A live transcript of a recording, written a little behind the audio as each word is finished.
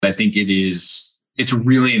I think it's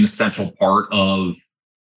really an essential part of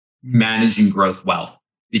managing growth well,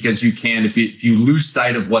 because you can, if you lose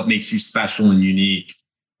sight of what makes you special and unique,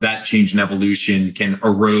 that change and evolution can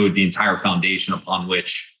erode the entire foundation upon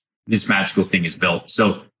which this magical thing is built.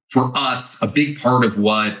 So for us, a big part of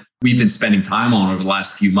what we've been spending time on over the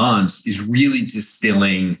last few months is really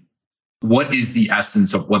distilling what is the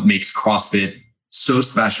essence of what makes CrossFit so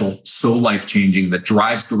special, so life-changing, that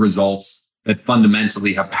drives the results that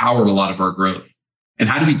fundamentally have powered a lot of our growth. And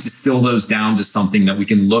how do we distill those down to something that we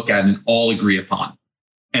can look at and all agree upon?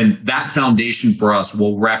 And that foundation for us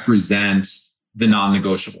will represent the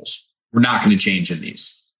non-negotiables. We're not going to change in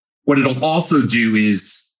these. What it'll also do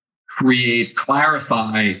is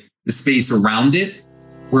clarify the space around it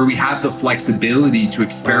where we have the flexibility to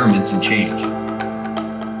experiment and change.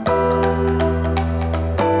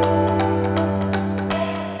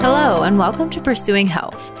 Hello, and welcome to Pursuing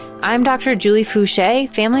Health. I'm Dr. Julie Fouché,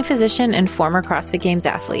 family physician and former CrossFit Games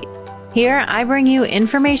athlete. Here, I bring you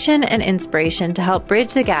information and inspiration to help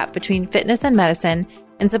bridge the gap between fitness and medicine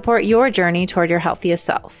and support your journey toward your healthiest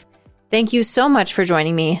self. Thank you so much for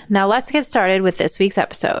joining me. Now let's get started with this week's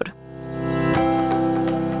episode.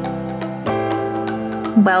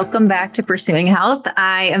 Welcome back to Pursuing Health.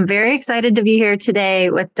 I am very excited to be here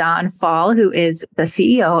today with Don Faul, who is the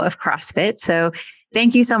CEO of CrossFit. So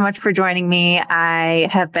thank you so much for joining me. I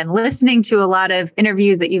have been listening to a lot of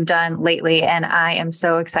interviews that you've done lately, and I am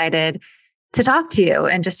so excited to talk to you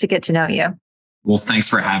and just to get to know you. Well, thanks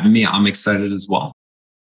for having me. I'm excited as well.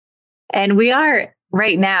 And we are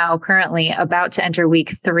right now currently about to enter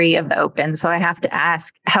week 3 of the Open. So I have to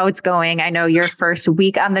ask how it's going. I know your first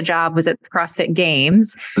week on the job was at the CrossFit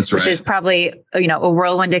Games, which is probably, a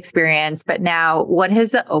whirlwind experience. But now what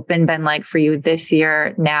has the Open been like for you this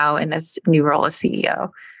year now in this new role of CEO?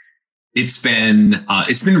 It's been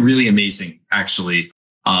really amazing, actually.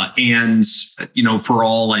 For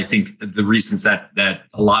all, I think the reasons that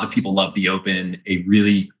a lot of people love the Open, a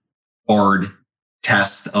really hard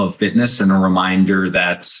test of fitness and a reminder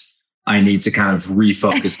that I need to kind of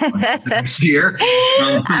refocus this year.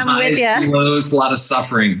 Some highs, lows, a lot of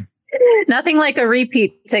suffering. Nothing like a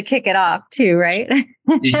repeat to kick it off too, right?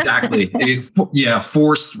 Exactly.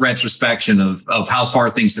 Forced retrospection of how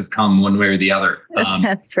far things have come one way or the other.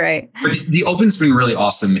 That's right. But the Open's been really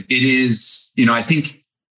awesome. It is, I think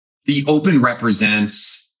the Open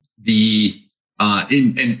represents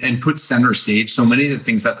and put center stage so many of the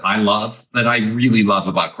things that I really love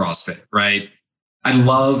about CrossFit, right? I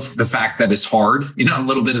love the fact that it's hard, a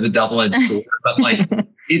little bit of the double-edged sword, but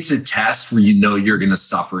it's a test where you're going to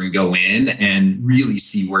suffer and go in and really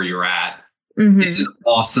see where you're at. Mm-hmm. It's an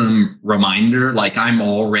awesome reminder. I'm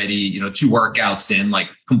already, 2 workouts in,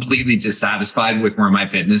 completely dissatisfied with where my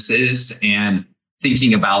fitness is and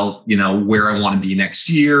thinking about, where I want to be next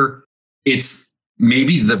year. It's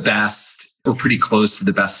maybe the best or pretty close to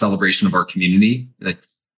the best celebration of our community.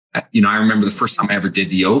 I remember the first time I ever did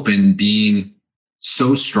the Open being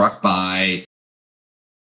so struck by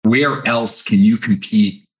where else can you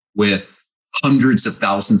compete with hundreds of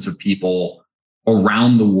thousands of people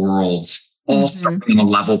around the world, all starting on a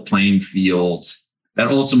level playing field that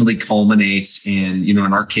ultimately culminates in, in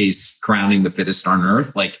our case, crowning the fittest on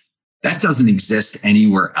earth. That doesn't exist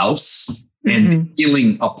anywhere else. And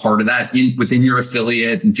feeling a part of that within your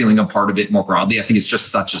affiliate and feeling a part of it more broadly, I think it's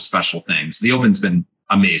just such a special thing. So the Open's been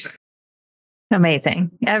amazing. Amazing.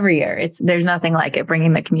 Every year. There's nothing like it,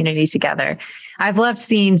 bringing the community together. I've loved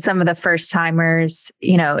seeing some of the first timers,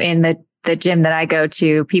 in the gym that I go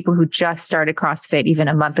to, people who just started CrossFit even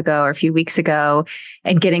a month ago or a few weeks ago,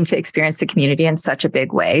 and getting to experience the community in such a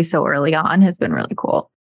big way so early on has been really cool.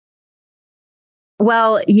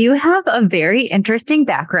 Well, you have a very interesting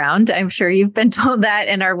background. I'm sure you've been told that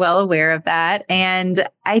and are well aware of that. And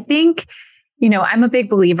I think, I'm a big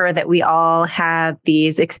believer that we all have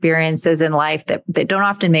these experiences in life that don't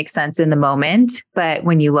often make sense in the moment. But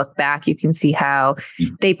when you look back, you can see how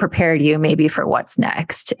they prepared you maybe for what's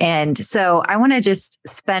next. And so I want to just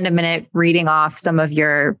spend a minute reading off some of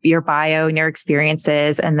your bio and your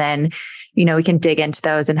experiences. And then, we can dig into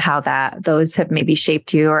those and how those have maybe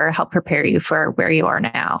shaped you or helped prepare you for where you are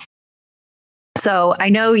now. So I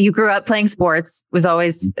know you grew up playing sports, was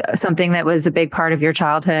always something that was a big part of your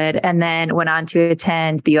childhood, and then went on to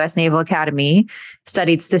attend the U.S. Naval Academy,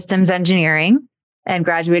 studied systems engineering, and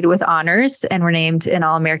graduated with honors and were named an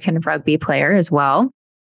All-American rugby player as well.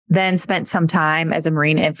 Then spent some time as a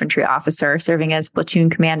Marine infantry officer, serving as platoon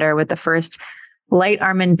commander with the 1st Light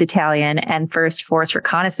Armament Battalion and 1st Force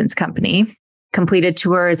Reconnaissance Company, completed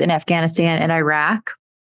tours in Afghanistan and Iraq,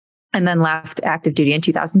 and then left active duty in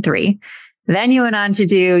 2003. Then you went on to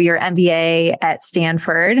do your MBA at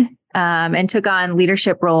Stanford, and took on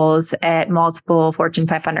leadership roles at multiple Fortune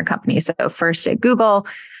 500 companies. So first at Google,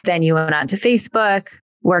 then you went on to Facebook,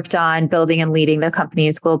 worked on building and leading the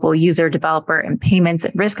company's global user, developer, and payments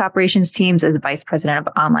and risk operations teams as vice president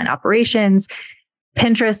of online operations.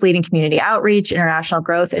 Pinterest, leading community outreach, international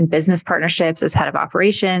growth, and business partnerships as head of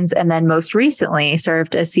operations. And then most recently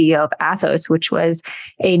served as CEO of Athos, which was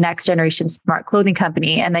a next generation smart clothing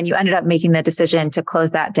company. And then you ended up making the decision to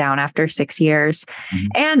close that down after 6 years. Mm-hmm.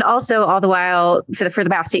 And also all the while for the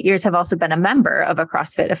past 8 years have also been a member of a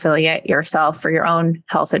CrossFit affiliate yourself for your own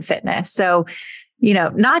health and fitness. So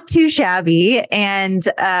not too shabby. And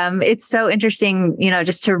it's so interesting,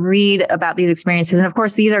 just to read about these experiences. And of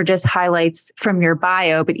course, these are just highlights from your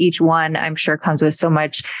bio, but each one I'm sure comes with so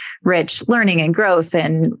much rich learning and growth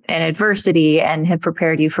and adversity and have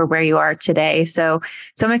prepared you for where you are today. So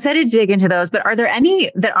I'm excited to dig into those. But are there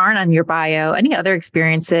any that aren't on your bio, any other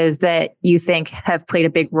experiences that you think have played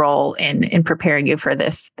a big role in preparing you for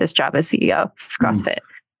this job as CEO of CrossFit?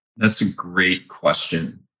 That's a great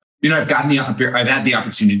question. I've had the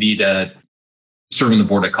opportunity to serve on the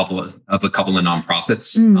board of a couple of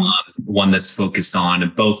nonprofits. One that's focused on,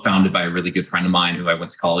 and both founded by a really good friend of mine who I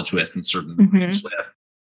went to college with and served in the Marines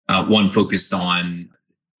with. One focused on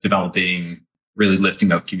developing, really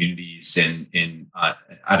lifting up communities in out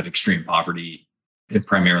of extreme poverty,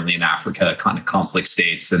 primarily in Africa, kind of conflict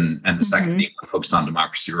states, and the second being focused on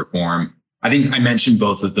democracy reform. I think I mentioned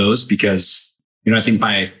both of those because I think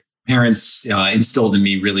my parents instilled in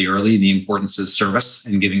me really early the importance of service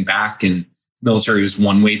and giving back, and military was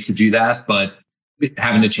one way to do that. But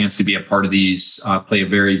having a chance to be a part of these, play a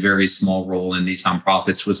very, very small role in these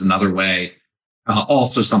nonprofits was another way.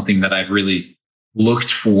 Also something that I've really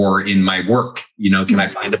looked for in my work. Can I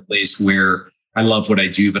find a place where I love what I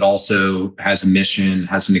do, but also has a mission,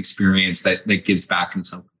 has an experience that gives back in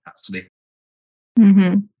some capacity?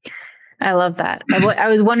 Mm-hmm. I love that. I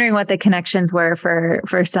was wondering what the connections were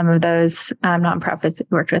for some of those nonprofits that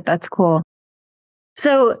you worked with. That's cool.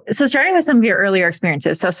 So starting with some of your earlier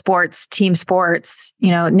experiences, so sports, team sports,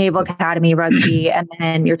 Naval Academy, rugby, and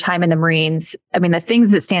then your time in the Marines. I mean, the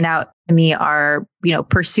things that stand out to me are,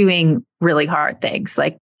 pursuing really hard things,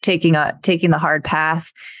 like taking the hard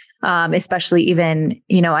path. Especially even,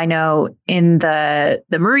 I know in the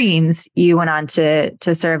Marines, you went on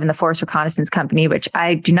to serve in the Force Reconnaissance Company, which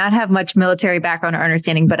I do not have much military background or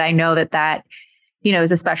understanding, but I know that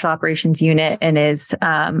is a special operations unit and is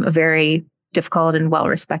a very difficult and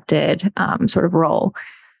well-respected sort of role.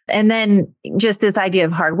 And then just this idea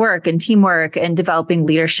of hard work and teamwork and developing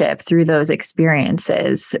leadership through those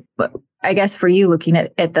experiences. But I guess for you, looking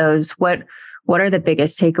at those, what are the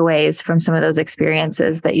biggest takeaways from some of those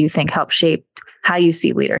experiences that you think help shape how you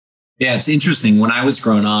see leaders? Yeah, it's interesting. When I was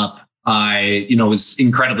growing up, I, was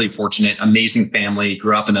incredibly fortunate, amazing family,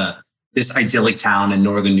 grew up in this idyllic town in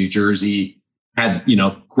northern New Jersey, had,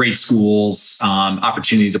 great schools,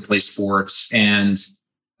 opportunity to play sports. And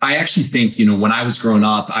I actually think, when I was growing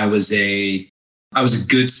up, I was a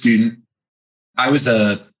good student. I was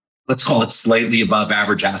let's call it slightly above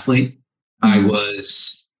average athlete. I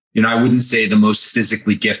was, I wouldn't say the most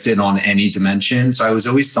physically gifted on any dimension. So I was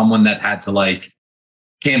always someone that had to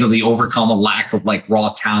candidly overcome a lack of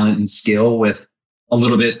raw talent and skill with a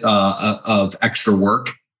little bit of extra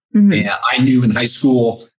work. And I knew in high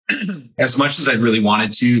school, as much as I really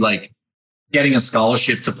wanted to, getting a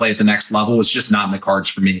scholarship to play at the next level was just not in the cards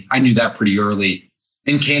for me. I knew that pretty early.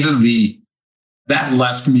 And candidly, that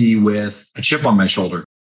left me with a chip on my shoulder.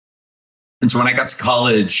 And so when I got to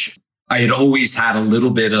college, I had always had a little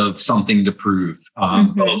bit of something to prove,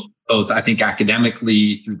 both I think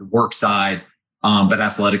academically through the work side, but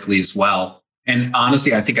athletically as well. And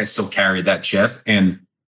honestly, I think I still carried that chip. And,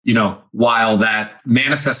 while that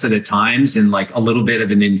manifested at times in a little bit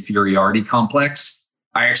of an inferiority complex,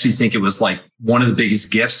 I actually think it was one of the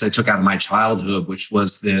biggest gifts I took out of my childhood, which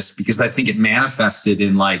was this, because I think it manifested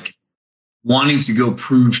in wanting to go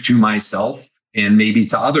prove to myself and maybe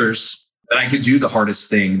to others that I could do the hardest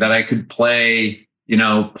thing, that I could play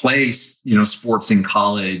sports in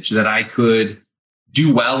college, that I could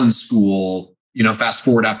do well in school, fast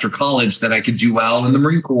forward after college, that I could do well in the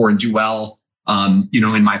Marine Corps and do well,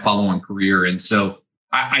 in my follow-on career. And so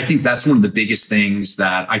I think that's one of the biggest things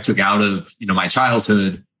that I took out of, my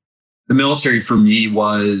childhood. The military for me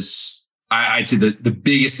was, I'd say the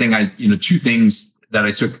biggest thing two things that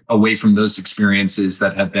I took away from those experiences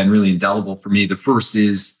that have been really indelible for me. The first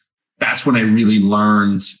is, that's when I really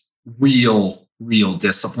learned real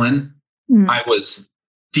discipline. I was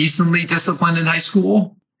decently disciplined in high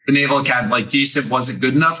school. The Naval Academy, decent wasn't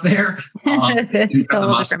good enough there. It's a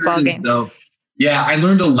little different ballgame. So Yeah, I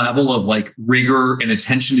learned a level of like rigor and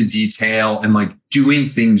attention to detail and like doing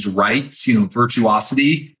things right,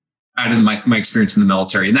 virtuosity out of my experience in the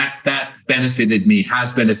military. And that benefited me,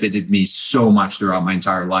 has benefited me so much throughout my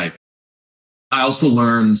entire life. I also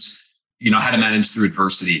learned, how to manage through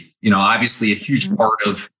adversity. Obviously a huge part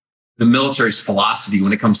of the military's philosophy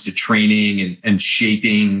when it comes to training and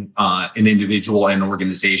shaping an individual and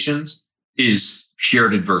organizations is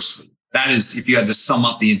shared adversity. That is, if you had to sum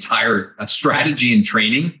up the entire strategy and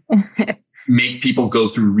training, make people go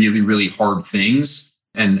through really, really hard things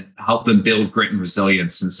and help them build grit and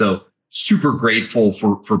resilience. And so super grateful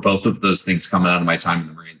for both of those things coming out of my time in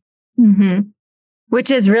the Marine. Mm-hmm.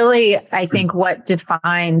 Which is really, I think, what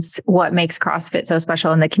defines what makes CrossFit so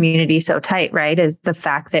special and the community so tight, right? Is the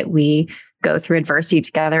fact that we go through adversity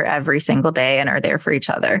together every single day and are there for each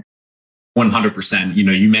other. 100%.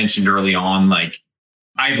 You mentioned early on, like,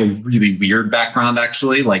 I have a really weird background,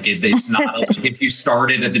 actually. Like it's not like if you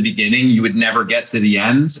started at the beginning, you would never get to the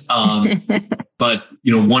end. But,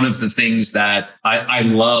 one of the things that I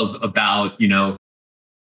love about,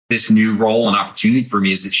 this new role and opportunity for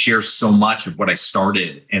me is it shares so much of what I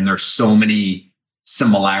started. And there's so many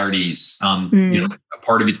similarities. A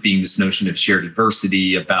part of it being this notion of shared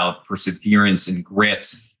adversity, about perseverance and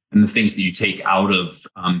grit, and the things that you take out of,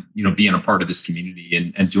 being a part of this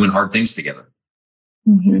community and doing hard things together.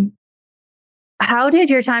 Mm-hmm. How did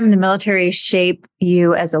your time in the military shape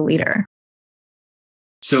you as a leader?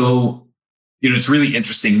 So, it's really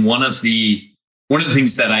interesting. One of the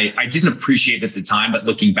things that I didn't appreciate at the time, but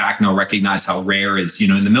looking back now, recognize how rare is,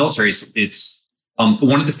 in the military, it's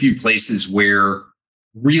one of the few places where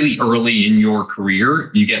really early in your career,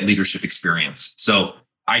 you get leadership experience. So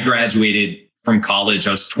I graduated from college.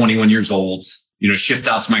 I was 21 years old, shipped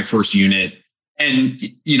out to my first unit. And,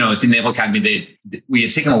 at the Naval Academy, we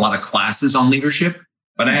had taken a lot of classes on leadership,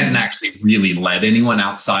 but I hadn't actually really led anyone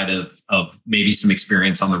outside of maybe some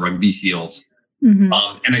experience on the rugby field. Mm-hmm.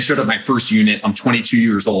 And I showed up my first unit. I'm 22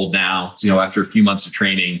 years old now. So, after a few months of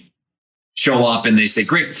training, show up and they say,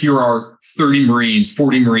 great, here are 30 Marines,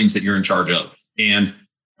 40 Marines that you're in charge of. And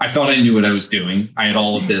I thought I knew what I was doing. I had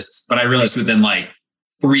all of this, but I realized within like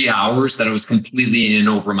 3 hours that I was completely in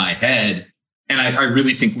over my head. And I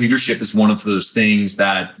really think leadership is one of those things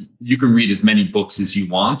that you can read as many books as you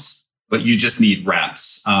want, but you just need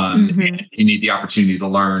reps. And you need the opportunity to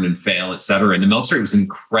learn and fail, et cetera. And the military was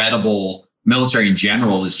incredible. Military in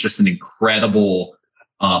general is just an incredible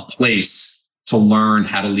place to learn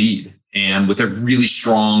how to lead. And with a really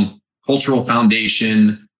strong cultural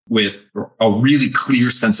foundation, with a really clear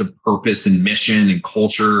sense of purpose and mission and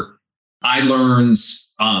culture, I learned,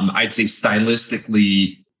 I'd say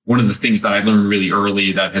stylistically, one of the things that I learned really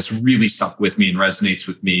early that has really stuck with me and resonates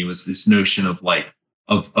with me was this notion of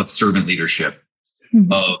of servant leadership.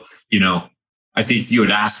 Mm-hmm. I think if you had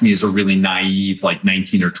asked me as a really naive,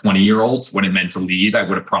 19 or 20-year-old what it meant to lead, I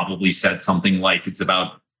would have probably said something like, in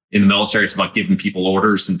the military, it's about giving people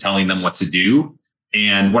orders and telling them what to do.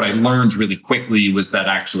 And what I learned really quickly was that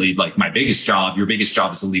actually, your biggest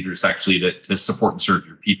job as a leader is actually to support and serve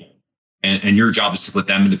your people. And your job is to put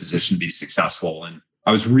them in a position to be successful. And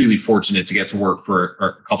I was really fortunate to get to work for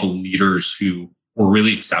a couple of leaders who were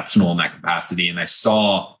really exceptional in that capacity. And I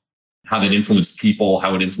saw how that influenced people,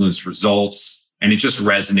 how it influenced results. And it just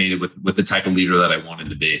resonated with the type of leader that I wanted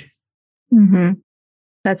to be. Mm-hmm.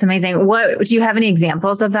 That's amazing. Do you have any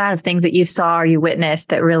examples of that, of things that you saw or you witnessed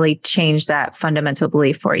that really changed that fundamental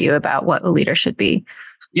belief for you about what a leader should be?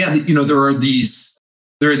 Yeah, there are these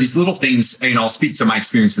little things. I'll speak to my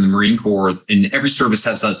experience in the Marine Corps, and every service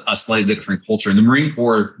has a slightly different culture. In the Marine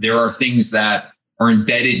Corps, there are things that are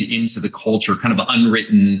embedded into the culture, kind of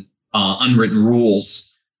unwritten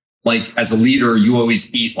rules. Like as a leader, you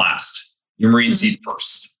always eat last. Your Marines eat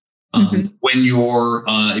first. When you're,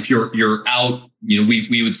 if you're out,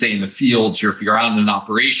 we would say in the fields, if you're out in an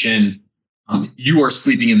operation, you are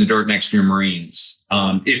sleeping in the dirt next to your Marines.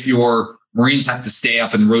 If your Marines have to stay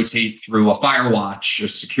up and rotate through a fire watch or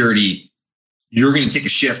security, you're going to take a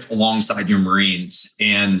shift alongside your Marines.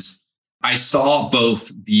 And I saw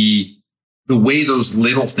both the way those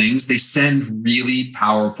little things, they send really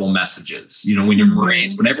powerful messages. When you're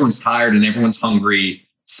Marines, when everyone's tired and everyone's hungry,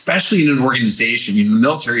 especially in an organization, the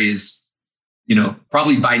military is,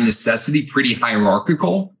 probably by necessity, pretty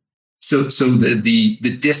hierarchical. So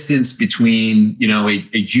the distance between,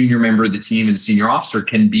 a junior member of the team and a senior officer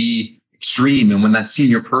can be extreme. And when that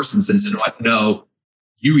senior person says, no,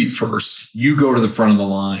 you eat first, you go to the front of the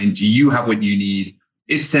line, do you have what you need?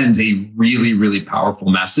 It sends a really, really powerful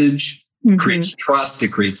message, creates trust, it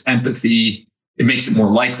creates empathy. It makes it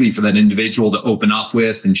more likely for that individual to open up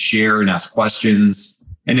with and share and ask questions.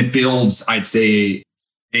 And it builds, I'd say,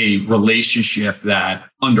 a relationship that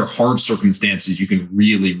under hard circumstances, you can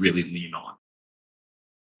really, really lean on.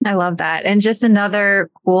 I love that. And just another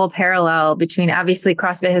cool parallel between, obviously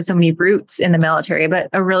CrossFit has so many roots in the military, but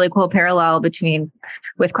a really cool parallel with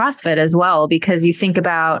CrossFit as well, because you think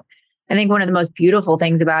about, I think one of the most beautiful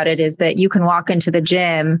things about it is that you can walk into the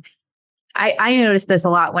gym. I noticed this a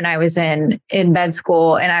lot when I was in med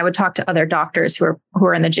school, and I would talk to other doctors who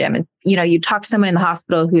are in the gym. And, you talk to someone in the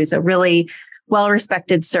hospital who's a really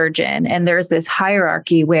well-respected surgeon, and there's this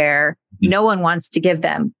hierarchy where no one wants to give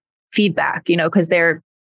them feedback, because they're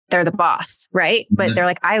the boss, right? But they're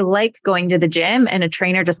like, I like going to the gym and a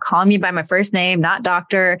trainer just calling me by my first name, not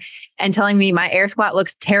doctor, and telling me my air squat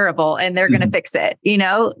looks terrible and they're going to fix it,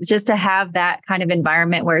 just to have that kind of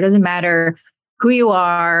environment where it doesn't matter who you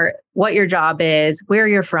are, what your job is, where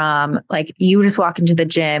you're from. Like, you just walk into the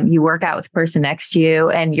gym, you work out with the person next to you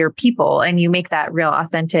and your people, and you make that real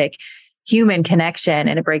authentic human connection.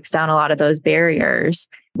 And it breaks down a lot of those barriers,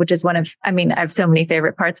 which is I have so many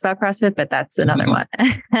favorite parts about CrossFit, but that's another one.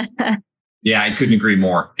 Yeah, I couldn't agree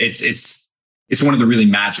more. It's one of the really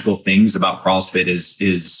magical things about CrossFit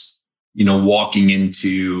is walking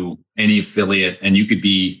into any affiliate, and you could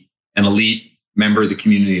be an elite member of the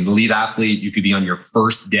community, an elite athlete. You could be on your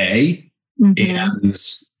first day, and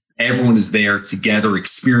everyone is there together,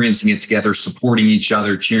 experiencing it together, supporting each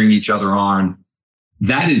other, cheering each other on.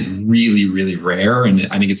 That is really, really rare. And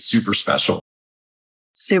I think it's super special.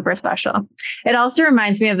 Super special. It also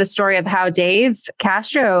reminds me of the story of how Dave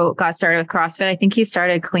Castro got started with CrossFit. I think he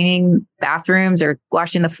started cleaning bathrooms or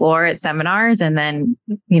washing the floor at seminars, and then,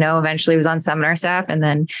 eventually was on seminar staff, and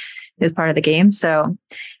then is part of the game. So,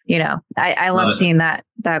 I love seeing that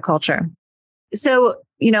culture. So,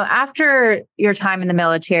 after your time in the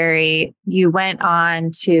military, you went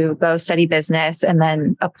on to go study business and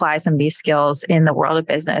then apply some of these skills in the world of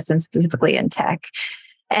business, and specifically in tech.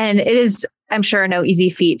 And it is, I'm sure, no easy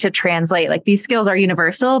feat to translate. Like, these skills are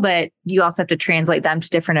universal, but you also have to translate them to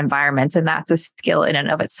different environments. And that's a skill in and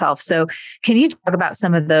of itself. So can you talk about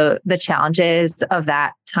some of the challenges of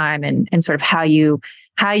that time and sort of how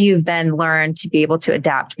you've then learned to be able to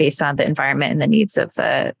adapt based on the environment and the needs of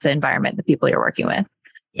the environment, the people you're working with?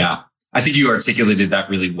 Yeah, I think you articulated that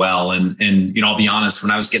really well. And I'll be honest,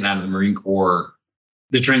 when I was getting out of the Marine Corps,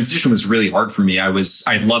 the transition was really hard for me. I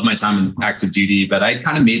loved my time in active duty, but I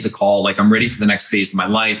kind of made the call, like, I'm ready for the next phase of my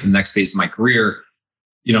life and the next phase of my career.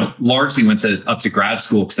 Largely went up to grad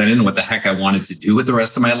school because I didn't know what the heck I wanted to do with the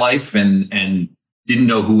rest of my life, and didn't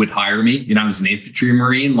know who would hire me. I was an infantry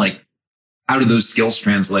Marine. Like, how do those skills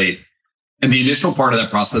translate? And the initial part of that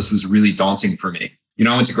process was really daunting for me.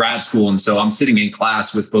 I went to grad school, and so I'm sitting in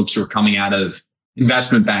class with folks who are coming out of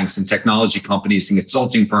investment banks and technology companies and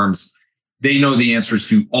consulting firms. They know the answers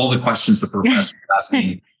to all the questions the professor is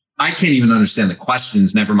asking. I can't even understand the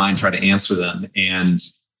questions, never mind try to answer them. And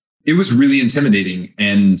it was really intimidating.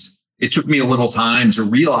 And it took me a little time to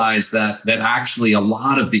realize that actually a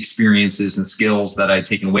lot of the experiences and skills that I'd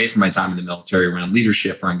taken away from my time in the military around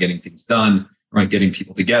leadership, around getting things done, around getting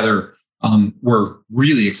people together, were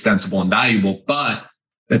really extensible and valuable, but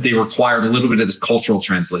that they required a little bit of this cultural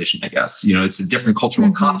translation, I guess. It's a different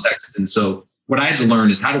cultural context. And so what I had to learn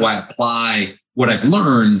is, how do I apply what I've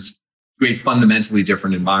learned to a fundamentally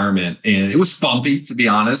different environment? And it was bumpy, to be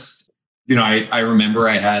honest. I remember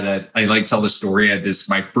I like tell the story. I had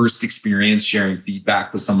my first experience sharing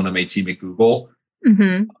feedback with someone on my team at Google.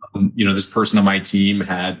 This person on my team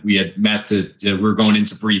we had met we were going in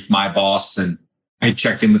to brief my boss, and I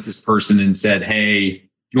checked in with this person and said, hey,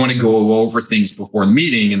 you want to go over things before the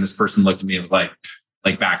meeting? And this person looked at me and was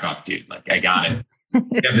like, back off, dude. Like, I got it.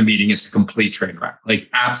 We have the meeting. It's a complete train wreck, like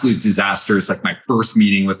absolute disaster. It's like my first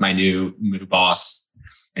meeting with my new boss.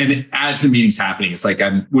 And as the meeting's happening, it's like,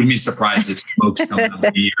 I wouldn't be surprised if smoke's coming out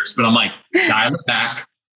of the ears, but I'm like, dial it back.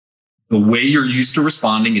 The way you're used to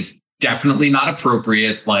responding is definitely not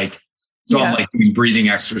appropriate. So I'm like doing breathing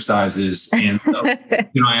exercises. And so,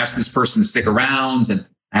 I asked this person to stick around and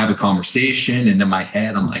have a conversation. And in my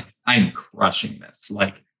head, I'm like, I'm crushing this.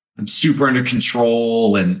 Like, I'm super under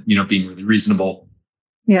control and, being really reasonable.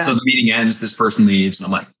 Yeah. So the meeting ends, this person leaves, and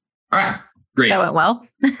I'm like, all right, great. That went well.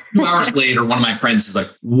 2 hours later, one of my friends is like,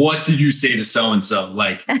 what did you say to so-and-so?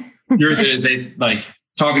 Like, you're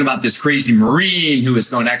talking about this crazy Marine who is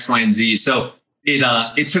going X, Y, and Z. So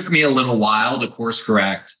it took me a little while to course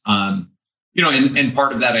correct. And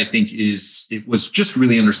part of that, I think, it was just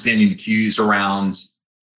really understanding the cues around,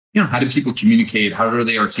 how do people communicate? How do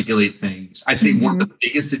they articulate things? I'd say one of the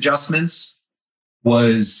biggest adjustments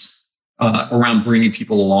was around bringing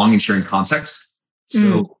people along and sharing context.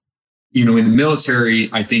 So, in the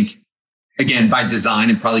military, I think again, by design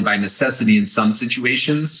and probably by necessity in some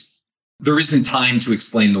situations, there isn't time to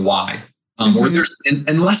explain the why, or there's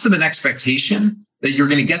and less of an expectation that you're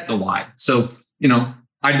going to get the why. So,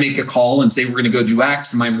 I'd make a call and say, we're going to go do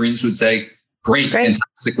X. And my Marines would say, great,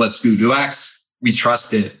 fantastic, let's go do X. We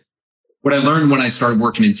trust it. What I learned when I started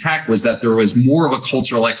working in tech was that there was more of a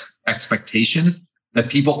cultural expectation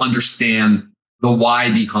that people understand the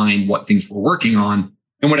why behind what things we're working on.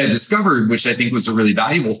 And what I discovered, which I think was a really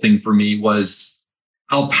valuable thing for me, was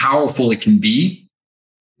how powerful it can be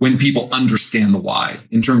when people understand the why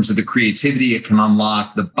in terms of the creativity it can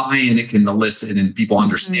unlock, the buy-in it can elicit, and people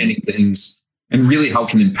understanding things, and really how it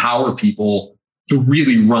can empower people to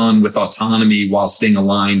really run with autonomy while staying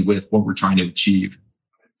aligned with what we're trying to achieve.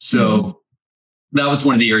 So that was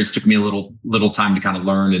one of the areas that took me a little time to kind of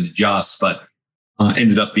learn and adjust, but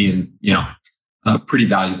ended up being, pretty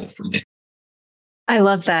valuable for me. I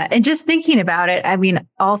love that. And just thinking about it, I mean,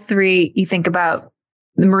 all three, you think about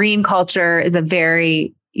the Marine culture is a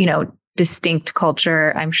very, distinct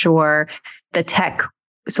culture. I'm sure the tech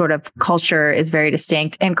sort of culture is very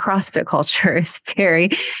distinct, and CrossFit culture is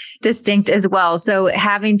very distinct as well. So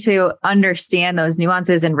having to understand those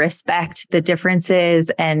nuances and respect the differences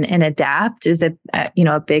and adapt is a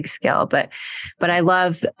big skill. But I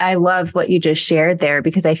love what you just shared there,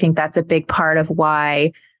 because I think that's a big part of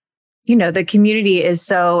why, the community is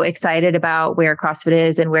so excited about where CrossFit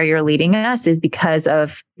is and where you're leading us, is because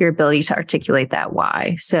of your ability to articulate that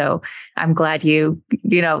why. So I'm glad you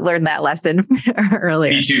learned that lesson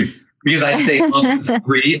earlier. Me too. Because I'd say of the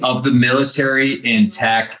three, of the military and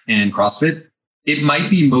tech and CrossFit, it might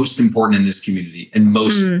be most important in this community and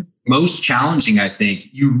most challenging. I think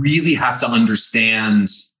you really have to understand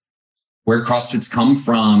where CrossFit's come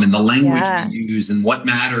from and the language we use and what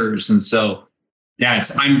matters. And so,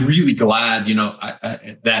 I'm really glad,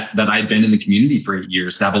 that I'd been in the community for 8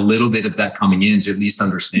 years to have a little bit of that coming in to at least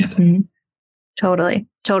understand it. Totally.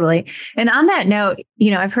 And on that note,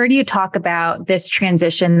 I've heard you talk about this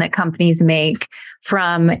transition that companies make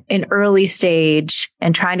from an early stage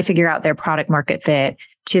and trying to figure out their product market fit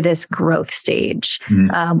to this growth stage,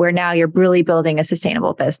 where now you're really building a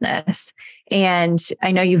sustainable business. And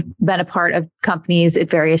I know you've been a part of companies at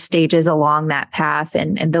various stages along that path,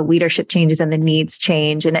 and the leadership changes and the needs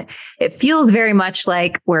change. And it feels very much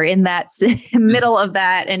like we're in that middle of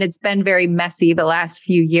that. And it's been very messy the last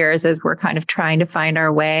few years as we're kind of trying to find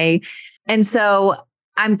our way. And so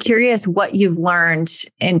I'm curious what you've learned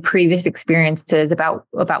in previous experiences about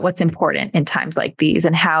what's important in times like these,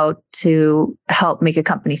 and how to help make a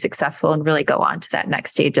company successful and really go on to that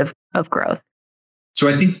next stage of growth. So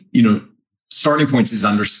I think, starting points is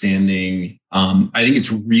understanding. I think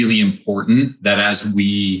it's really important that as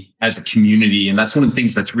a community, and that's one of the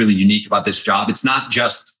things that's really unique about this job, it's not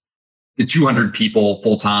just the 200 people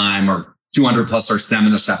full time or 200 plus our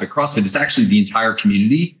seminar staff at CrossFit. It's actually the entire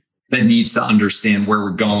community that needs to understand where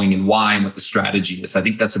we're going and why and what the strategy is. I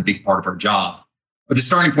think that's a big part of our job. But the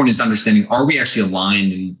starting point is understanding, are we actually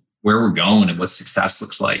aligned in where we're going and what success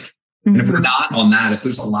looks like? And if we're not on that, if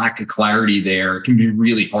there's a lack of clarity there, it can be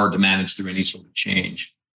really hard to manage through any sort of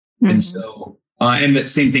change. And so, and that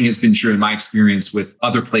same thing has been true in my experience with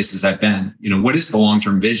other places I've been. What is the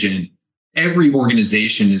long-term vision? Every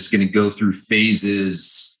organization is going to go through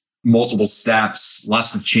phases, multiple steps,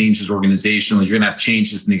 lots of changes organizationally. You're going to have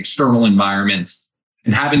changes in the external environment,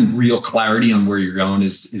 and having real clarity on where you're going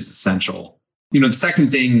is essential. The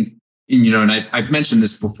second thing, and I've mentioned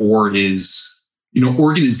this before, is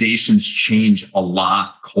organizations change a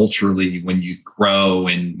lot culturally when you grow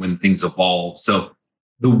and when things evolve. So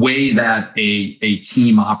the way that a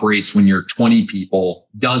team operates when you're 20 people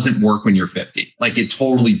doesn't work when you're 50. Like, it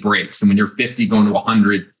totally breaks. And when you're 50 going to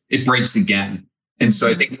 100, it breaks again. And so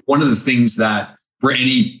I think one of the things that for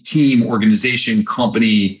any team, organization,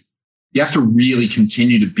 company, you have to really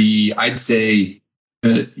continue to be, I'd say,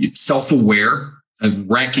 self-aware of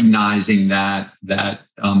recognizing that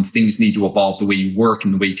things need to evolve, the way you work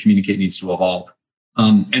and the way you communicate needs to evolve,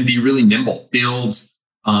 and be really nimble, build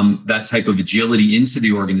that type of agility into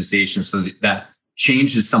the organization so that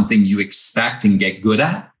change is something you expect and get good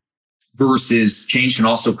at, versus change can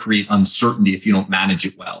also create uncertainty if you don't manage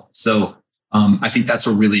it well. So I think that's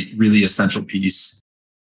a really, really essential piece.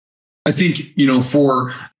 I think,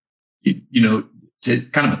 to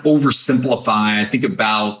kind of oversimplify, I think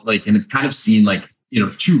about and I've kind of seen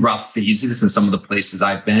two rough phases in some of the places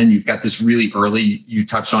I've been. You've got this really early, you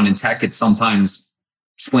touched on in tech, it's sometimes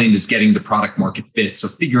explained as getting the product market fit. So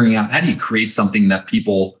figuring out, how do you create something that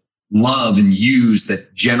people love and use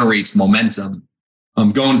that generates momentum?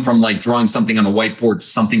 Going from drawing something on a whiteboard to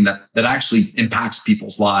something that actually impacts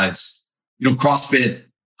people's lives. CrossFit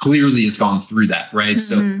clearly has gone through that, right?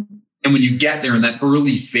 So, and when you get there in that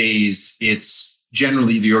early phase, it's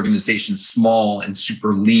generally the organization's small and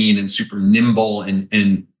super lean and super nimble.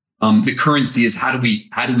 And the currency is how do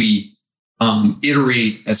we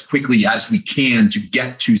iterate as quickly as we can to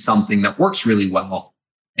get to something that works really well.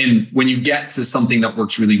 And when you get to something that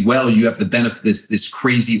works really well, you have the benefit of this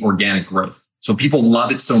crazy organic growth. So people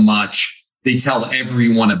love it so much. They tell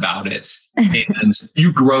everyone about it, and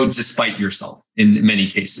you grow despite yourself in many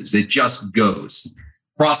cases. It just goes.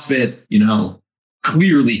 CrossFit,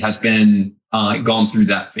 clearly has been gone through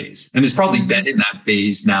that phase, and it's probably been in that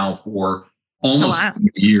phase now for almost 2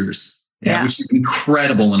 years, which is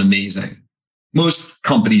incredible and amazing. Most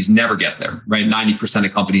companies never get there, right? 90%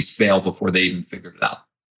 of companies fail before they even figured it out.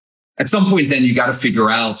 At some point, then you got to figure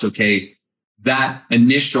out, okay, that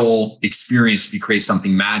initial experience, if you create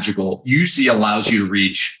something magical, usually allows you to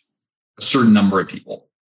reach a certain number of people.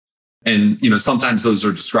 And, sometimes those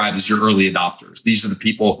are described as your early adopters. These are the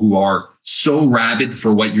people who are so rabid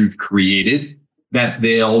for what you've created that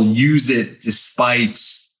they'll use it despite,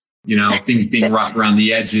 things being rough around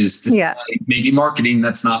the edges, despite maybe marketing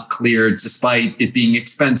that's not clear, despite it being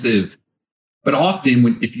expensive. But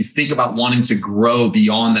often if you think about wanting to grow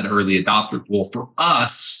beyond that early adopter pool, for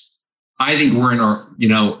us, I think we're in our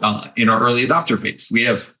early adopter phase. We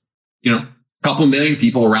have, a couple million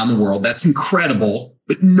people around the world. That's incredible,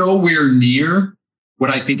 but nowhere near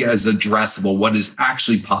what I think is addressable, what is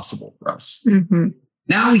actually possible for us.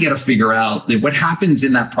 Now we got to figure out that what happens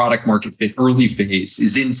in that product market fit early phase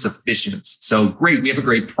is insufficient. So great, we have a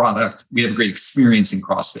great product. We have a great experience in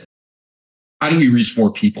CrossFit. How do we reach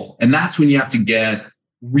more people? And that's when you have to get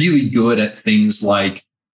really good at things like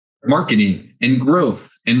marketing and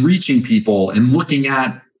growth and reaching people and looking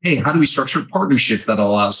at, hey, how do we structure partnerships that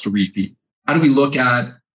allow us to repeat? How do we look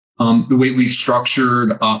at the way we've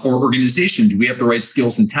structured our organization? Do we have the right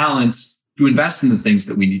skills and talents to invest in the things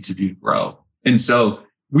that we need to do to grow? And so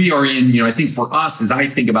we are in, I think for us, as I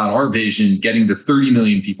think about our vision, getting to 30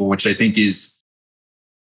 million people, which I think is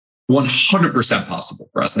 100% possible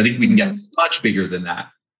for us. I think we can get much bigger than that.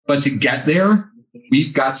 But to get there,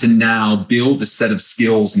 we've got to now build a set of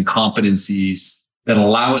skills and competencies that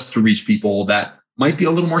allow us to reach people that might be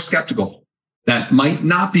a little more skeptical, that might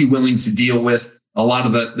not be willing to deal with a lot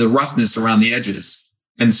of the roughness around the edges.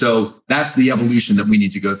 And so that's the evolution that we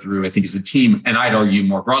need to go through, I think, as a team. And I'd argue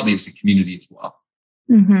more broadly as a community as well.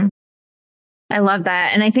 I love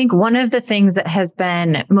that. And I think one of the things that has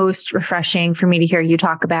been most refreshing for me to hear you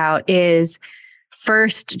talk about is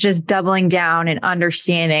first, just doubling down and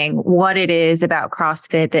understanding what it is about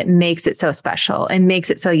CrossFit that makes it so special and makes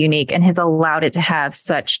it so unique and has allowed it to have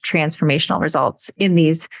such transformational results in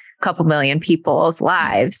these couple million people's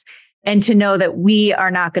lives. And to know that we are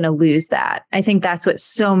not going to lose that. I think that's what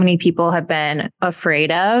so many people have been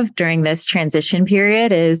afraid of during this transition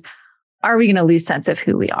period is, are we going to lose sense of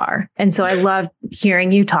who we are? And so I love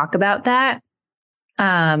hearing you talk about that.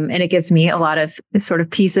 And it gives me a lot of sort of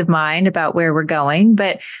peace of mind about where we're going.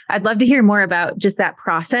 But I'd love to hear more about just that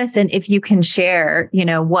process. And if you can share,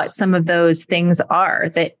 what some of those things are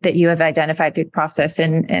that you have identified through the process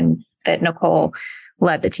and that Nicole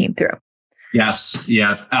led the team through. Yes.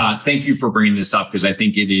 Yeah. Thank you for bringing this up because I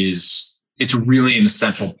think it's really an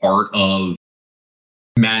essential part of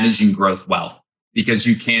managing growth well, because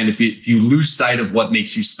you can, if you lose sight of what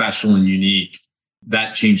makes you special and unique,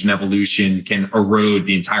 that change and evolution can erode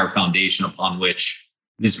the entire foundation upon which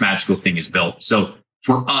this magical thing is built. So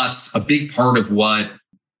for us, a big part of what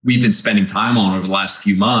we've been spending time on over the last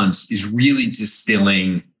few months is really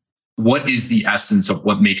distilling what is the essence of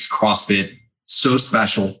what makes CrossFit so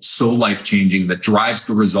special, so life-changing, that drives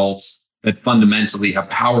the results that fundamentally have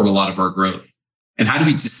powered a lot of our growth. And how do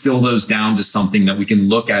we distill those down to something that we can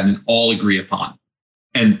look at and all agree upon?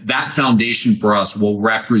 And that foundation for us will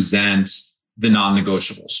represent the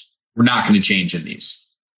non-negotiables. We're not going to change in these.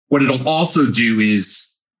 What it'll also do is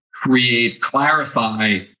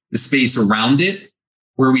clarify the space around it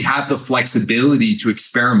where we have the flexibility to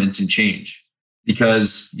experiment and change.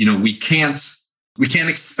 Because, we can't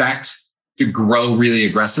expect to grow really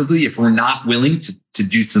aggressively if we're not willing to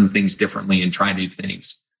do some things differently and try new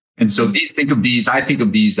things. And so I think of these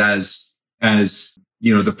as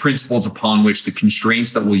the principles upon which the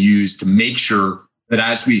constraints that we'll use to make sure that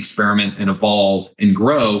as we experiment and evolve and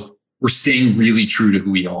grow, we're staying really true to who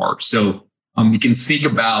we are. So we can think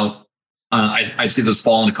about, I'd say those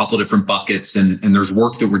fall in a couple of different buckets, and there's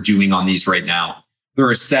work that we're doing on these right now. There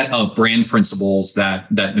are a set of brand principles that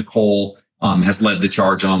Nicole has led the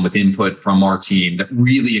charge on with input from our team that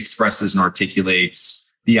really expresses and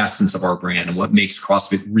articulates the essence of our brand and what makes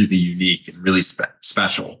CrossFit really unique and really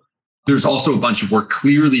special. There's also a bunch of work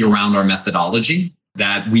clearly around our methodology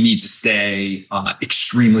that we need to stay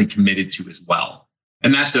extremely committed to as well.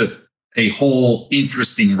 And that's a whole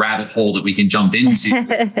interesting rabbit hole that we can jump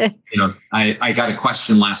into. I got a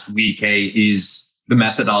question last week. Hey, is the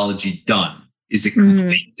methodology done? Is it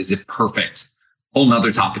complete? Is it perfect? Whole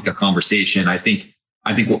nother topic of conversation. I think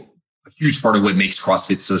what a huge part of what makes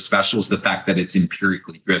CrossFit so special is the fact that it's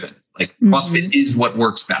empirically driven. Like CrossFit is what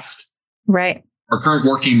works best. Right. Our current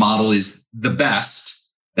working model is the best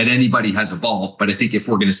that anybody has evolved. But I think if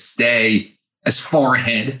we're going to stay as far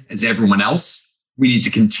ahead as everyone else, we need to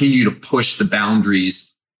continue to push the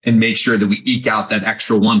boundaries and make sure that we eke out that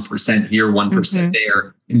extra 1% here, 1%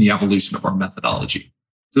 there in the evolution of our methodology.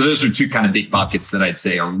 So those are two kind of big buckets that I'd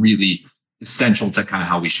say are really essential to kind of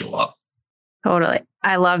how we show up. Totally.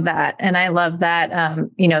 I love that. And I love that,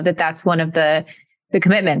 that's one of the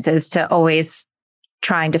commitments is to always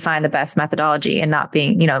trying to find the best methodology and not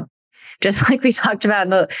being, just like we talked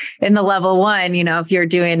about in the level 1, if you're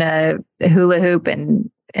doing a hula hoop and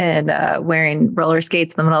wearing roller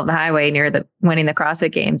skates in the middle of the highway near winning the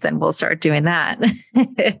CrossFit Games, then we'll start doing that.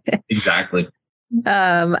 Exactly.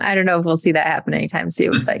 I don't know if we'll see that happen anytime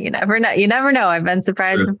soon, but you never know. You never know. I've been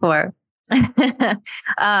surprised before. And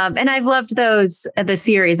I've loved the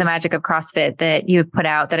series, The Magic of CrossFit, that you've put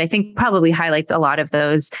out that I think probably highlights a lot of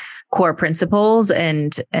those core principles.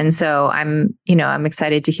 And so I'm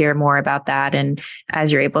excited to hear more about that. And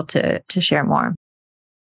as you're able to share more.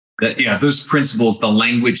 Those principles, the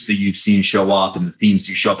language that you've seen show up and the themes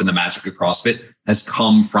you show up in The Magic of CrossFit has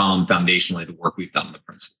come from foundationally the work we've done in the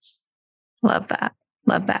principles. Love that.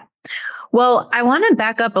 Love that. Well, I want to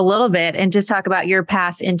back up a little bit and just talk about your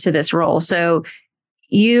path into this role. So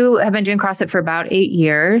you have been doing CrossFit for about 8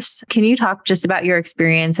 years. Can you talk just about your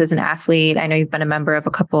experience as an athlete? I know you've been a member of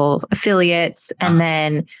a couple of affiliates, and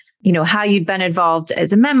then, how you'd been involved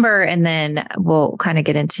as a member, and then we'll kind of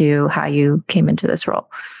get into how you came into this role.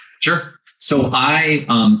 Sure. So my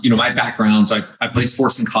backgrounds, I played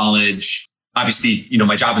sports in college. Obviously,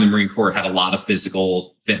 my job in the Marine Corps had a lot of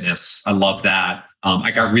physical fitness. I love that.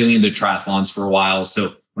 I got really into triathlons for a while.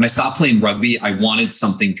 So when I stopped playing rugby, I wanted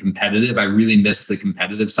something competitive. I really missed the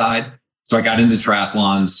competitive side. So I got into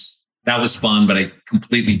triathlons. That was fun, but I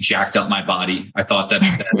completely jacked up my body. I thought that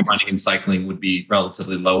running and cycling would be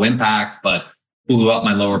relatively low impact, but blew up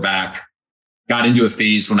my lower back. Got into a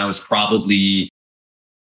phase when I was probably,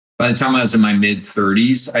 by the time I was in my mid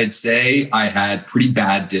 30s, I'd say I had pretty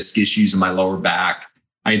bad disc issues in my lower back.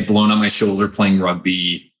 I had blown out my shoulder playing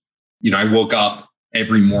rugby. I woke up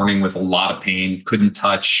every morning with a lot of pain, couldn't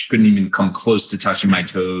even come close to touching my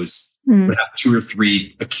toes. Would have 2 or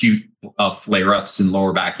 3 acute flare-ups in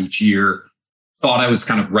lower back each year. Thought I was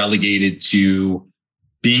kind of relegated to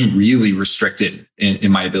being really restricted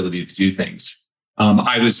in my ability to do things.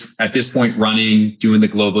 I was at this point running, doing the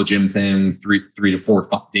global gym thing 3 to 4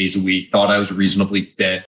 days a week. Thought I was reasonably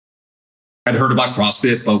fit. I'd heard about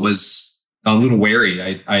CrossFit, but was a little wary.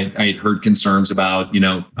 I'd heard concerns about,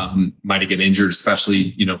 might get injured,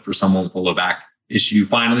 especially, for someone with a low back issue.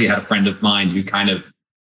 Finally had a friend of mine who kind of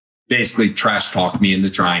basically trash talked me into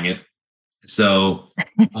trying it. So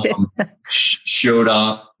showed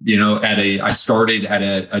up, I started at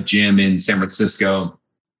a gym in San Francisco,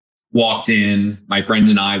 walked in, my friend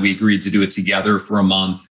and I, we agreed to do it together for a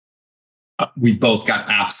month. We both got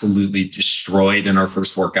absolutely destroyed in our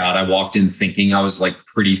first workout. I walked in thinking I was like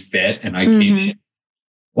pretty fit, and I came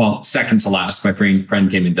in, second to last. My friend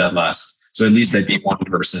came in dead last. So at least I beat one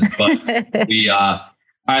person, but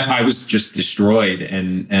I was just destroyed.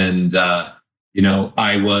 And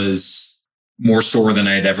I was more sore than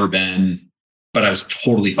I had ever been, but I was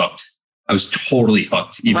totally hooked.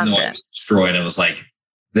 Even though I was destroyed. I was like,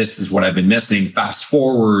 this is what I've been missing. Fast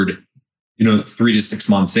forward, 3 to 6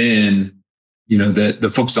 months in,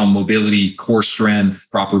 the focus on mobility, core strength,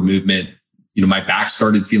 proper movement, my back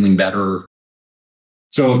started feeling better.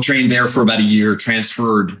 So trained there for about a year,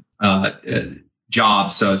 transferred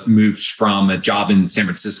jobs. So I moved from a job in San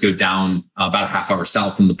Francisco down about a half hour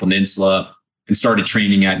south in the peninsula and started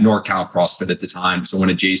training at NorCal CrossFit at the time. So one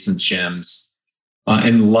of Jason's gyms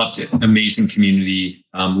and loved it. Amazing community.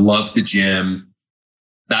 Loved the gym.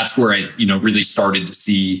 That's where I, really started to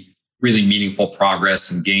see really meaningful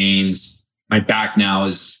progress and gains. My back now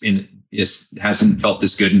hasn't felt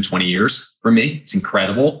this good in 20 years for me. It's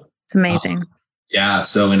incredible. It's amazing. Yeah.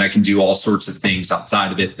 So, and I can do all sorts of things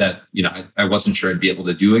outside of it that, I wasn't sure I'd be able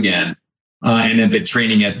to do again. And I've been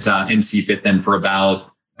training at NC Fit then for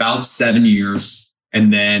about 7 years.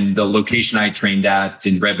 And then the location I trained at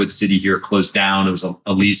in Redwood City here closed down. It was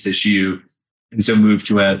a lease issue. And so moved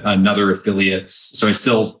to another affiliate. So I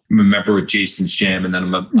still am a member with Jason's Gym, and then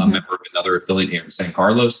I'm a member of another affiliate here in San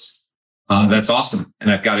Carlos. That's awesome. And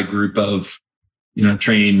I've got a group of,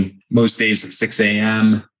 train most days at 6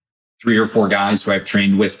 a.m., 3 or 4 guys who I've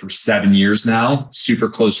trained with for 7 years now, super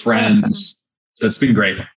close friends. Awesome. So it's been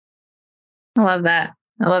great. I love that.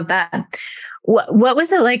 What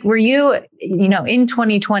was it like? Were you, in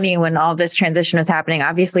 2020 when all this transition was happening,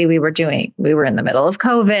 obviously we were in the middle of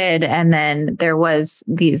COVID, and then there was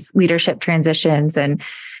these leadership transitions and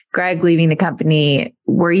Greg leaving the company.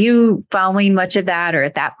 Were you following much of that? Or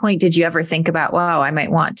at that point, did you ever think about, wow, I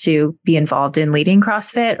might want to be involved in leading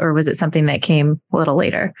CrossFit? Or was it something that came a little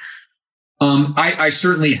later? I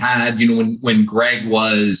certainly had, when Greg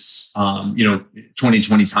was,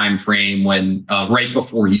 2020 timeframe, when right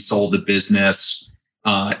before he sold the business,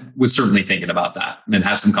 was certainly thinking about that, and then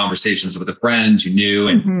had some conversations with a friend who knew,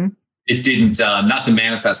 and it didn't, nothing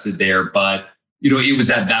manifested there. But, it was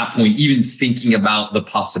at that point, even thinking about the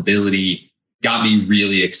possibility got me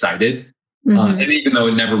really excited. And even though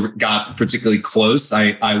it never got particularly close,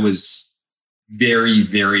 I was very,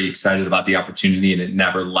 very excited about the opportunity, and it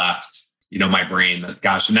never left my brain that,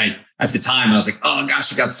 gosh, and at the time I was like, oh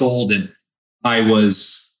gosh, it got sold. And I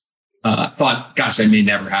was, thought, gosh, I may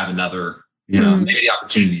never have another, maybe the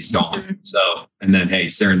opportunity's gone. So, and then, hey,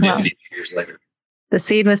 serendipity years later. The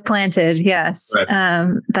seed was planted. Yes.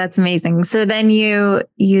 Right. That's amazing. So then you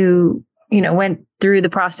went through the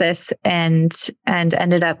process and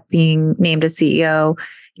ended up being named a CEO.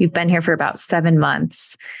 You've been here for about 7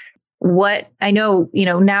 months. What I know,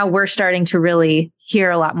 now we're starting to really hear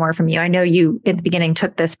a lot more from you. I know you at the beginning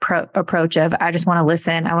took this approach of, I just want to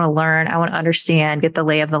listen. I want to learn. I want to understand, get the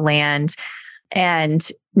lay of the land. And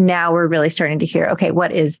now we're really starting to hear, okay,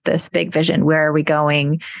 what is this big vision? Where are we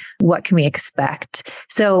going? What can we expect?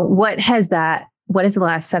 So what has the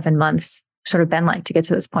last 7 months sort of been like to get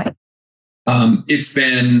to this point? It's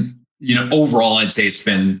been, overall, I'd say it's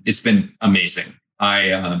been amazing.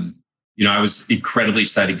 I was incredibly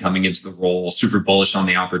excited coming into the role, super bullish on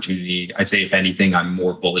the opportunity. I'd say, if anything, I'm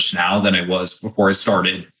more bullish now than I was before I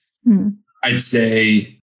started. I'd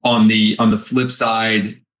say on the flip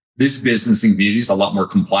side, this business and community is a lot more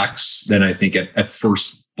complex than I think at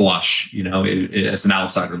first blush. As an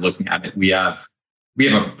outsider looking at it, we have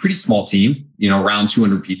a pretty small team, around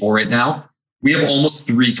 200 people right now. We have almost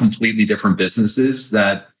 3 completely different businesses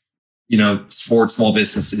that, support small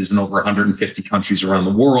businesses in over 150 countries around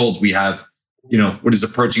the world. We have, what is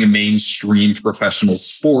approaching a mainstream professional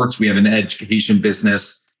sports. We have an education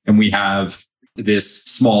business, and we have this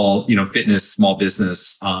small, fitness, small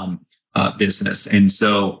business, business. And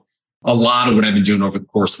so a lot of what I've been doing over the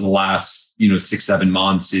course of the last, 6-7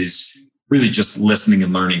 months is really just listening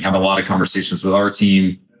and learning, have a lot of conversations with our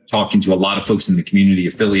team, talking to a lot of folks in the community,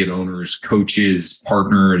 affiliate owners, coaches,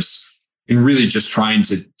 partners, and really just trying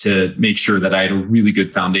to make sure that I had a really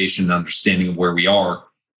good foundation and understanding of where we are.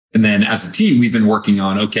 And then as a team, we've been working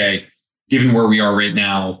on, okay, given where we are right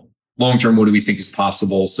now, long-term, what do we think is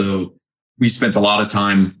possible? So we spent a lot of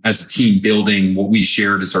time as a team building what we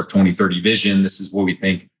shared as our 2030 vision. This is what we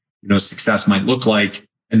think, success might look like.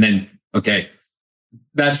 And then, okay,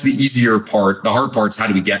 that's the easier part. The hard part is, how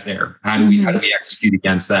do we get there? How do we execute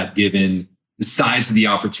against that, given the size of the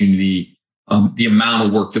opportunity, the amount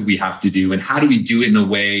of work that we have to do, and how do we do it in a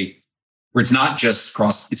way where it's not just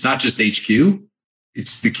HQ,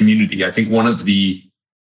 it's the community. I think one of the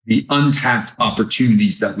untapped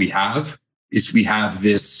opportunities that we have is we have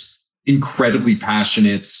this incredibly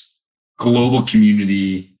passionate global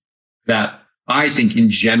community that I think in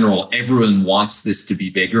general, everyone wants this to be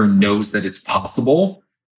bigger and knows that it's possible.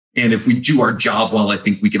 And if we do our job well, I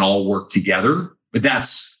think we can all work together, but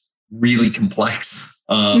that's really complex.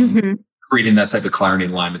 Creating that type of clarity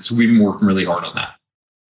and alignment. So we've been working really hard on that.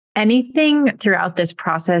 Anything throughout this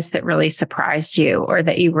process that really surprised you, or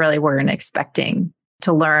that you really weren't expecting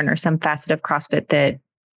to learn, or some facet of CrossFit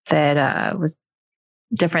that was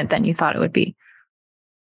different than you thought it would be?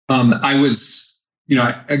 I was,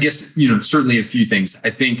 I guess, certainly a few things.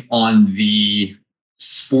 I think on the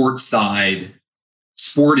sport side,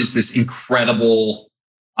 sport is this incredible,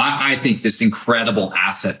 I think this incredible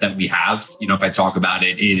asset that we have. If I talk about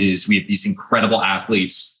it, we have these incredible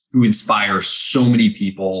athletes who inspire so many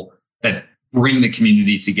people, that bring the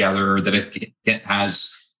community together, that it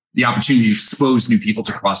has the opportunity to expose new people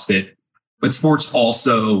to CrossFit. But sports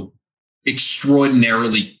also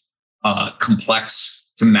extraordinarily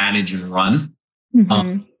complex to manage and run.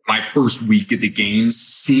 My first week at the games,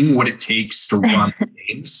 seeing what it takes to run the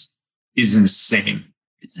games is insane.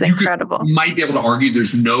 It's incredible. You might be able to argue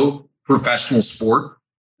there's no professional sport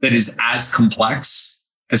that is as complex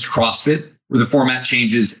as CrossFit where the format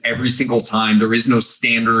changes every single time. There is no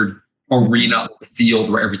standard arena or field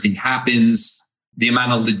where everything happens. The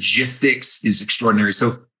amount of logistics is extraordinary.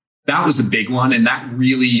 So that was a big one. And that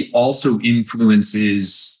really also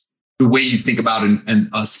influences the way you think about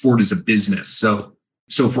a sport as a business. So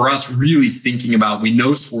for us, really thinking about, we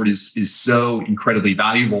know sport is so incredibly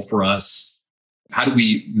valuable for us. How do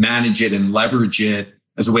we manage it and leverage it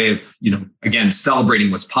as a way of, again,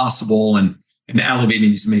 celebrating what's possible and elevating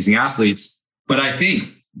these amazing athletes? But I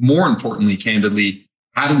think more importantly, candidly,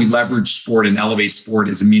 how do we leverage sport and elevate sport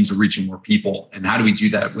as a means of reaching more people? And how do we do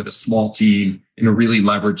that with a small team in a really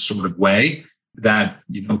leveraged sort of way that,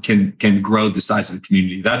 can grow the size of the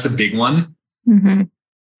community? That's a big one. Mm-hmm.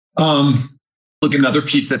 Look, another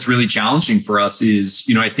piece that's really challenging for us is,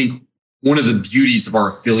 I think one of the beauties of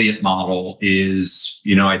our affiliate model is,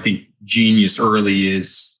 I think genius early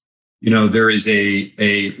is, there is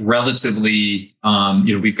a relatively,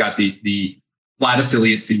 we've got the flat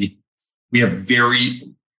affiliate fee. We have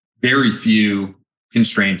very, very few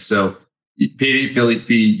constraints. So you pay the affiliate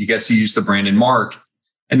fee, you get to use the brand and mark.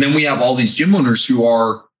 And then we have all these gym owners who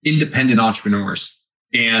are independent entrepreneurs.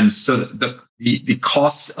 And so the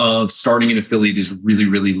cost of starting an affiliate is really,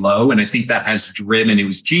 really low. And I think that has driven, it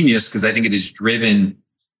was genius because I think it has driven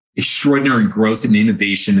extraordinary growth and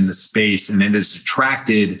innovation in the space. And it has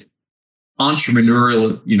attracted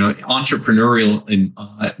entrepreneurial and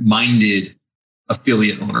minded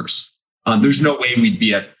affiliate owners. There's no way we'd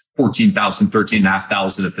be at 14,000,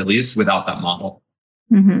 13,500 affiliates without that model.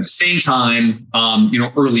 Mm-hmm. At the same time,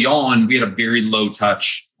 early on, we had a very low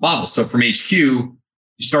touch model. So from HQ, you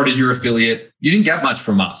started your affiliate, you didn't get much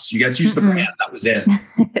from us. You got to use the brand. That was it.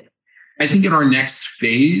 I think in our next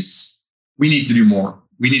phase, we need to do more.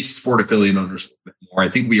 We need to support affiliate owners a little bit more. I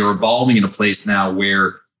think we are evolving in a place now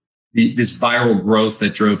where this viral growth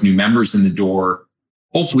that drove new members in the door,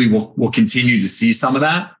 hopefully we'll continue to see some of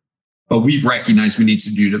that. But we've recognized we need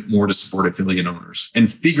to do more to support affiliate owners,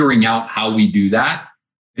 and figuring out how we do that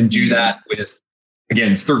and do that with,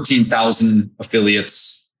 again, 13,000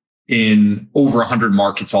 affiliates in over 100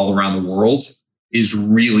 markets all around the world is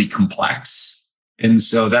really complex. And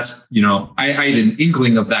so that's, I had an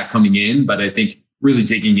inkling of that coming in, but I think really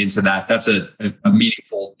digging into that, that's a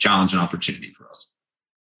meaningful challenge and opportunity for us.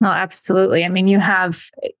 No, absolutely. I mean, you have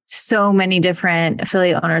so many different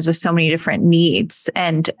affiliate owners with so many different needs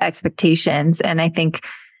and expectations. And I think,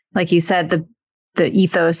 like you said, the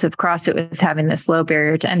ethos of CrossFit with having this low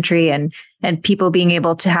barrier to entry and people being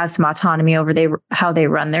able to have some autonomy over how they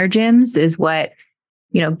run their gyms is what,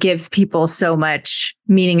 gives people so much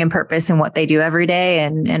meaning and purpose in what they do every day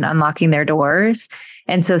and unlocking their doors.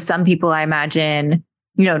 And so some people, I imagine,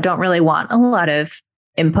 don't really want a lot of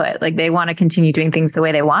input. Like they want to continue doing things the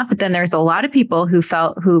way they want. But then there's a lot of people who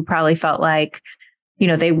probably felt like,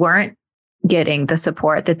 they weren't getting the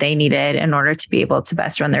support that they needed in order to be able to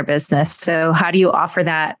best run their business. So how do you offer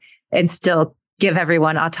that and still give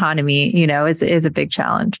everyone autonomy, is a big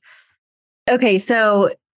challenge. Okay. So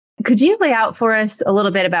could you lay out for us a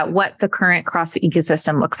little bit about what the current CrossFit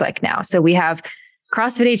ecosystem looks like now? So we have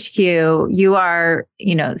CrossFit HQ, you are,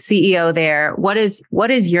 CEO there. What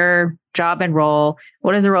is your job and role?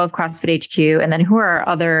 What is the role of CrossFit HQ? And then who are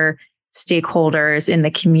other stakeholders in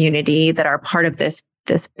the community that are part of this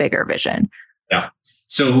bigger vision? Yeah.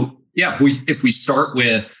 So if we start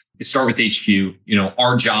with HQ,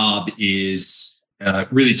 our job is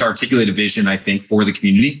really to articulate a vision, I think, for the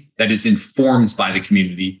community that is informed by the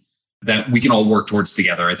community that we can all work towards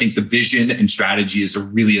together. I think the vision and strategy is a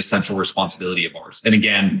really essential responsibility of ours. And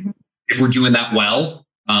again, if we're doing that well,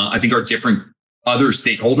 I think our different other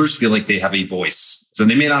stakeholders feel like they have a voice. So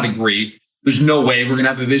they may not agree. There's no way we're going to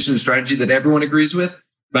have a vision and strategy that everyone agrees with,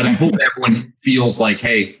 but I hope everyone feels like,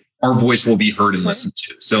 hey, our voice will be heard and listened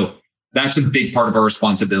to. So that's a big part of our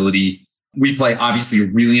responsibility. We play obviously a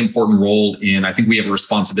really important role in, I think we have a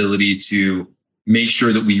responsibility to make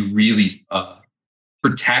sure that we really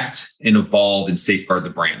protect and evolve and safeguard the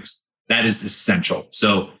brand. That is essential.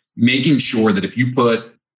 So making sure that if you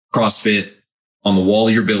put CrossFit on the wall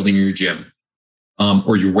of your building or your gym,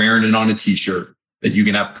 or you're wearing it on a t-shirt, that you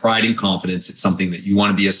can have pride and confidence. It's something that you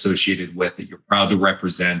want to be associated with, that you're proud to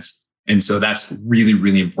represent. And so that's really,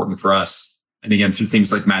 really important for us. And again, through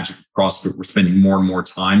things like Magic of CrossFit, we're spending more and more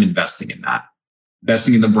time investing in that,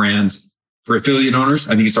 investing in the brand. For affiliate owners,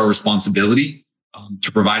 I think it's our responsibility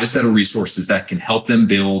to provide a set of resources that can help them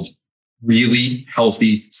build really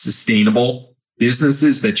healthy, sustainable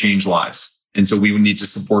businesses that change lives. And so we would need to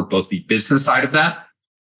support both the business side of that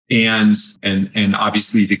and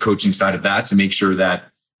obviously the coaching side of that to make sure that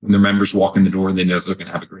when their members walk in the door, they know they're going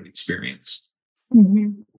to have a great experience.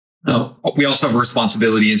 Mm-hmm. We also have a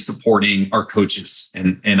responsibility in supporting our coaches,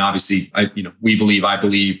 and obviously, I believe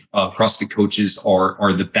CrossFit coaches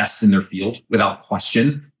are the best in their field without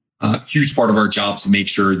question. Huge part of our job to make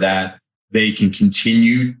sure that they can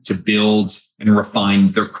continue to build and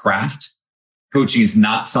refine their craft. Coaching is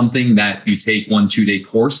not something that you take 1-2 day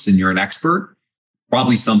course and you're an expert.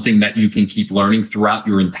 Probably something that you can keep learning throughout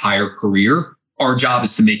your entire career. Our job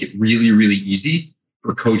is to make it really, really easy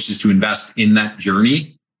for coaches to invest in that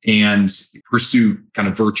journey and pursue kind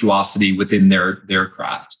of virtuosity within their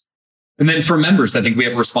craft. And then for members, I think we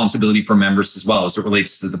have a responsibility for members as well as it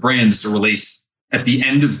relates to the brand, as it relates at the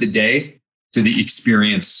end of the day to the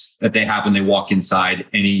experience that they have when they walk inside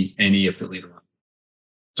any affiliate around.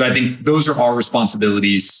 So I think those are our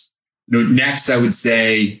responsibilities. Next, I would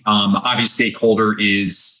say, obvious stakeholder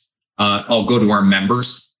is, I'll go to our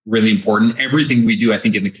members, really important. Everything we do, I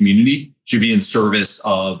think, in the community should be in service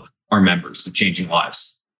of our members, of changing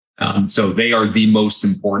lives. So they are the most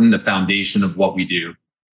important, the foundation of what we do.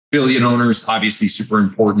 Affiliate owners, obviously super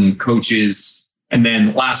important, coaches. And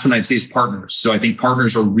then last one I'd say is partners. So I think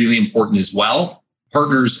partners are really important as well.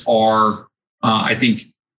 Partners are, I think,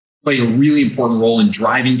 play a really important role in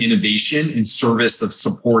driving innovation in service of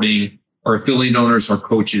supporting our affiliate owners, our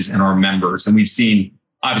coaches, and our members. And we've seen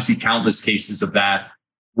obviously countless cases of that,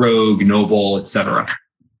 Rogue, Noble, et cetera.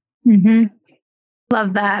 Mm-hmm.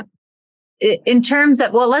 Love that. In terms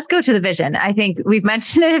of, well, let's go to the vision. I think we've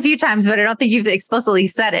mentioned it a few times, but I don't think you've explicitly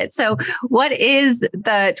said it. So what is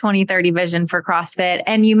the 2030 vision for CrossFit?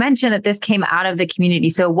 And you mentioned that this came out of the community.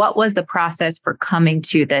 So what was the process for coming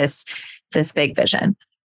to this big vision?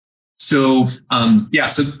 So,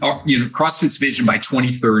 CrossFit's vision by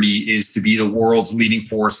 2030 is to be the world's leading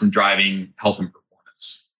force in driving health and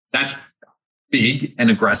performance. That's big and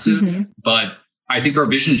aggressive, but I think our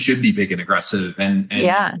vision should be big and aggressive and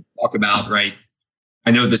talk about, right?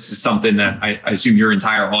 I know this is something that I assume your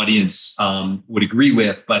entire audience would agree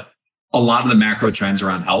with, but a lot of the macro trends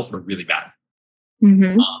around health are really bad.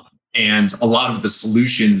 And a lot of the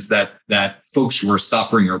solutions that folks who are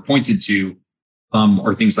suffering are pointed to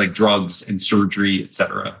are things like drugs and surgery, et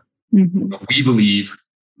cetera. We believe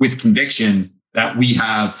with conviction that we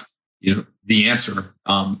have, the answer,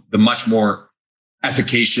 the much more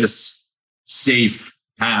efficacious, safe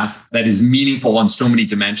path that is meaningful on so many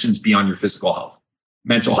dimensions beyond your physical health,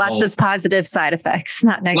 mental health. Lots of positive side effects,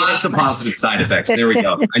 not negative. Lots of positive side effects. There we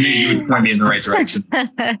go. I knew you would point me in the right direction.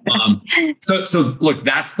 So look,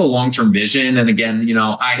 that's the long-term vision. And again,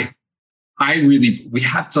 we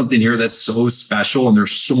have something here that's so special and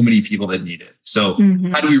there's so many people that need it. So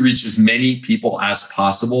how do we reach as many people as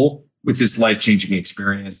possible with this life-changing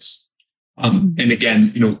experience? And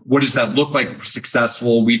again, what does that look like if we're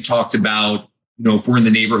successful? We've talked about, if we're in the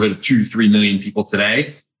neighborhood of 2 to 3 million people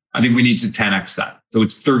today, I think we need to 10x that. So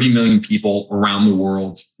it's 30 million people around the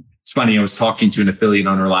world. It's funny. I was talking to an affiliate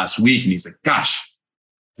owner last week and he's like, gosh,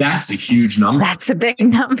 that's a huge number. That's a big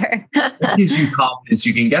number. That gives you confidence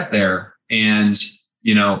you can get there. And,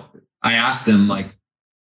 I asked him, like,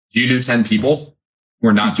 do you know 10 people who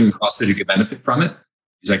are not doing CrossFit who could benefit from it?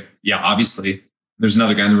 He's like, yeah, obviously. There's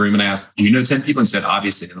another guy in the room and I asked, do you know 10 people? And he said,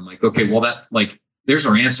 obviously. And I'm like, okay, well, there's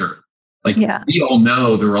our answer. We all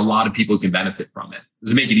know there are a lot of people who can benefit from it.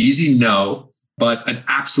 Does it make it easy? No, but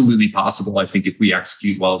absolutely possible, I think, if we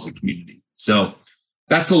execute well as a community. So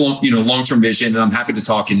that's the long-term vision. And I'm happy to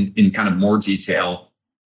talk in kind of more detail.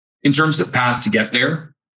 In terms of path to get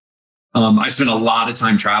there, I spent a lot of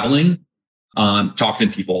time traveling,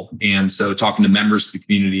 talking to people. And so talking to members of the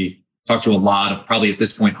community, talked to a lot of, probably at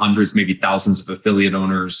this point, hundreds, maybe thousands of affiliate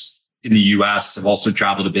owners in the US. I've also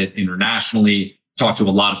traveled a bit internationally, talked to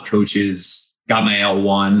a lot of coaches, got my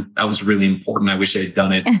L1. That was really important. I wish I had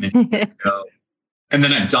done it many years ago. And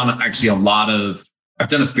then I've done a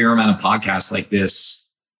fair amount of podcasts like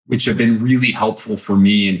this, which have been really helpful for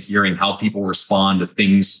me in hearing how people respond to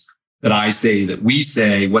things that I say, that we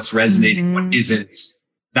say, what's resonating, what isn't.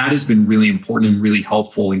 That has been really important and really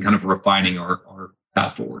helpful in kind of refining our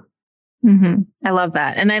path forward. I love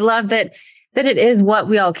that. And I love that it is what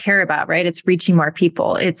we all care about, right? It's reaching more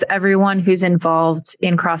people. It's everyone who's involved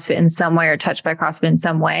in CrossFit in some way or touched by CrossFit in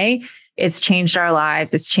some way. It's changed our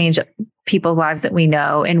lives. It's changed people's lives that we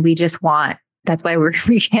know. And we just that's why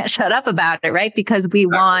we can't shut up about it, right? Because we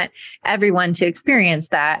want everyone to experience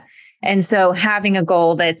that. And so having a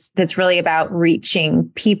goal that's really about reaching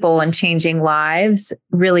people and changing lives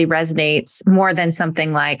really resonates more than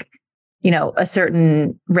something like, a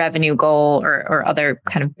certain revenue goal or other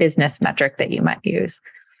kind of business metric that you might use.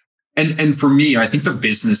 And for me, I think the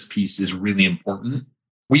business piece is really important.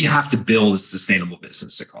 We have to build a sustainable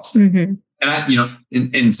business at CrossFit. And I,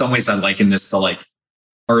 in some ways I liken this to like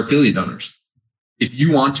are affiliate owners. If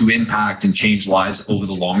you want to impact and change lives over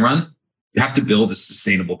the long run, you have to build a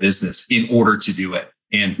sustainable business in order to do it.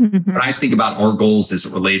 And when I think about our goals as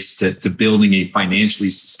it relates to building a financially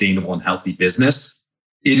sustainable and healthy business,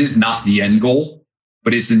 it is not the end goal,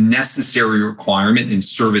 but it's a necessary requirement in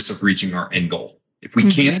service of reaching our end goal. If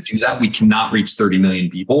we can't do that, we cannot reach 30 million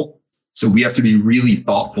people. So we have to be really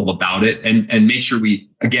thoughtful about it and make sure we,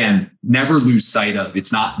 again, never lose sight of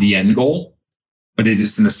it's not the end goal, but it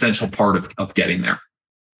is an essential part of getting there.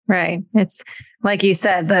 Right. It's like you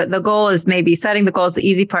said, the goal is maybe setting the goal is the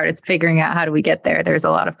easy part. It's figuring out how do we get there. There's a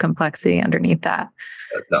lot of complexity underneath that.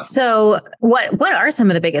 So what are some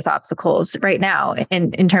of the biggest obstacles right now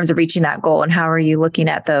in terms of reaching that goal, and how are you looking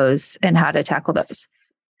at those and how to tackle those?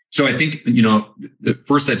 So I think, the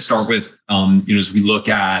first I'd start with, as we look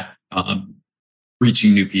at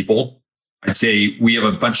reaching new people, I'd say we have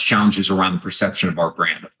a bunch of challenges around the perception of our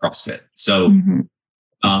brand of CrossFit. So,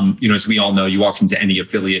 as we all know, you walk into any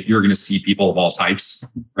affiliate, you're going to see people of all types,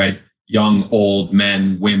 right? Young, old,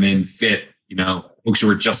 men, women, fit, folks who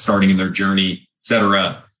are just starting in their journey, et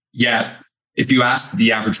cetera. Yet, if you ask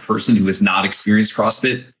the average person who has not experienced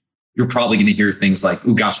CrossFit, you're probably going to hear things like,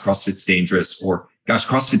 oh gosh, CrossFit's dangerous, or gosh,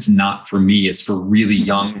 CrossFit's not for me. It's for really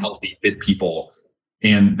young, healthy, fit people.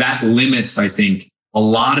 And that limits, I think, a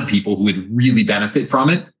lot of people who would really benefit from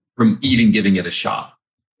it from even giving it a shot.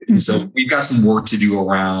 And so we've got some work to do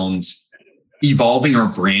around evolving our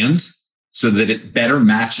brand so that it better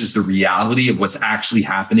matches the reality of what's actually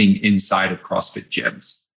happening inside of CrossFit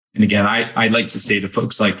gyms. And again, I like to say to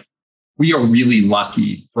folks, like, we are really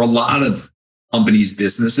lucky. For a lot of companies,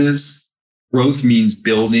 businesses, growth means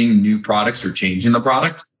building new products or changing the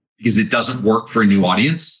product because it doesn't work for a new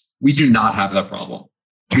audience. We do not have that problem.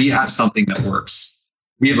 We have something that works.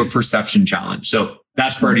 We have a perception challenge. So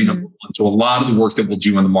that's priority number one. So a lot of the work that we'll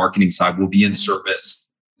do on the marketing side will be in service.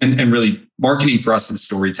 And really, marketing for us is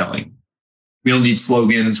storytelling. We don't need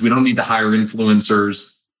slogans. We don't need to hire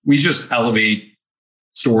influencers. We just elevate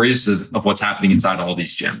stories of what's happening inside all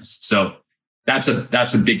these gyms. So that's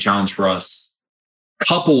a big challenge for us.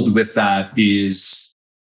 Coupled with that is,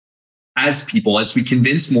 as we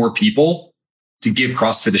convince more people to give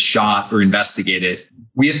CrossFit a shot or investigate it,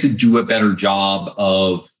 we have to do a better job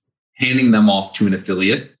of handing them off to an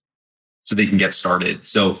affiliate so they can get started.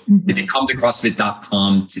 So if you come to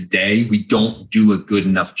CrossFit.com today, we don't do a good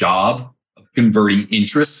enough job of converting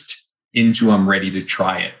interest into I'm ready to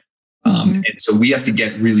try it. And so we have to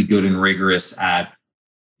get really good and rigorous at,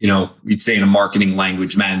 we'd say in a marketing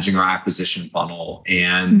language, managing our acquisition funnel.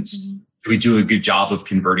 And do we do a good job of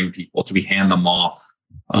converting people? Do we hand them off?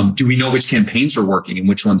 Do we know which campaigns are working and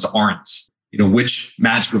which ones aren't? Which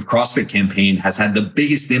Magic of CrossFit campaign has had the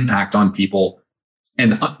biggest impact on people?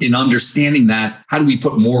 And in understanding that, how do we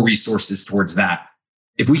put more resources towards that?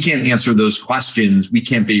 If we can't answer those questions, we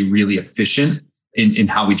can't be really efficient in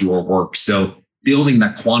how we do our work. So building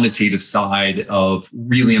that quantitative side of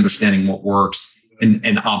really understanding what works and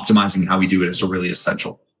optimizing how we do it is a really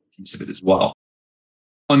essential piece of it as well.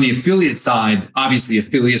 On the affiliate side, obviously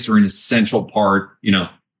affiliates are an essential part,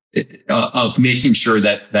 of making sure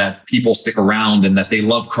that people stick around and that they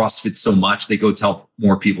love CrossFit so much, they go tell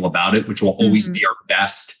more people about it, which will always be our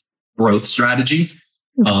best growth strategy.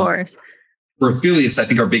 Of course. For affiliates, I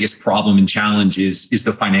think our biggest problem and challenge is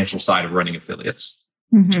the financial side of running affiliates.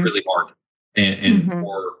 It's really hard. And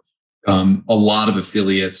for a lot of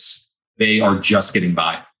affiliates, they are just getting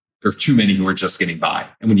by. There are too many who are just getting by.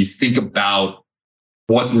 And when you think about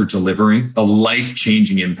what we're delivering, the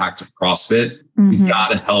life-changing impact of CrossFit, we've got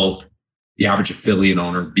to help the average affiliate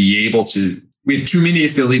owner be able to. We have too many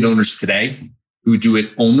affiliate owners today who do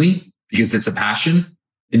it only because it's a passion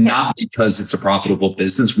and not because it's a profitable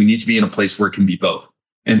business. We need to be in a place where it can be both.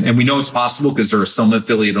 And we know it's possible because there are some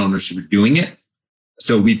affiliate owners who are doing it.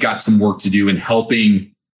 So we've got some work to do in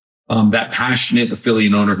helping that passionate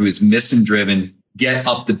affiliate owner who is mission driven get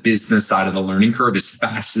up the business side of the learning curve as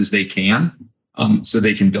fast as they can, so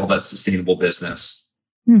they can build that sustainable business.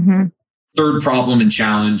 Third problem and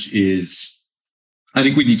challenge is, I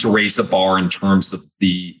think we need to raise the bar in terms of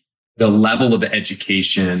the level of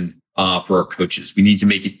education for our coaches. We need to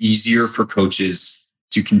make it easier for coaches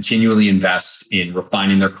to continually invest in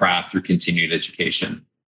refining their craft through continued education.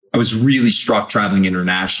 I was really struck traveling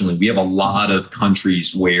internationally. We have a lot of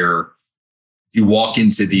countries where you walk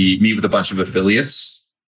into meet with a bunch of affiliates,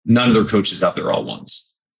 none of their coaches have their L1s.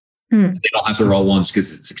 They don't have their L1s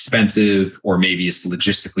because it's expensive, or maybe it's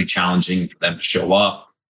logistically challenging for them to show up.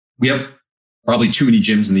 We have probably too many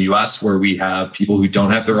gyms in the US where we have people who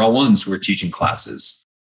don't have their L1s who are teaching classes.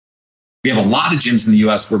 We have a lot of gyms in the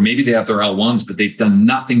US where maybe they have their L1s, but they've done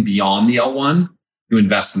nothing beyond the L1 to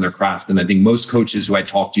invest in their craft. And I think most coaches who I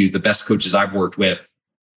talk to, the best coaches I've worked with,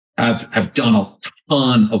 have done a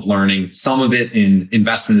ton of learning, some of it in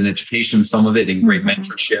investment in education, some of it in great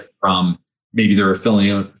mentorship from maybe their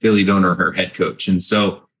affiliate owner or head coach. And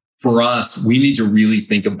so for us, we need to really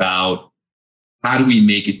think about how do we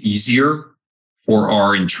make it easier for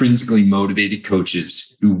our intrinsically motivated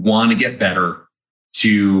coaches who want to get better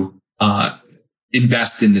to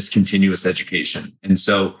invest in this continuous education. And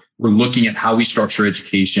so we're looking at how we structure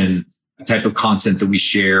education, the type of content that we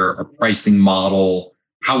share, a pricing model,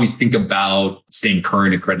 how we think about staying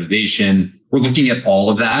current accreditation. We're looking at all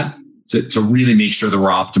of that to really make sure that we're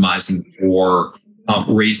optimizing for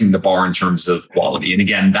raising the bar in terms of quality. And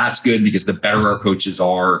again, that's good because the better our coaches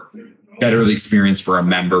are, better the experience for our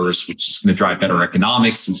members, which is going to drive better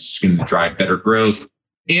economics, which is going to drive better growth.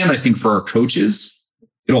 And I think for our coaches,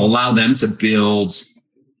 it'll allow them to build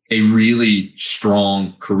a really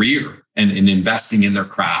strong career and investing in their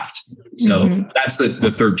craft. So that's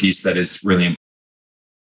the third piece that is really important.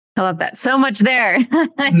 I love that. So much there.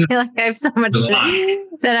 I feel like I have so much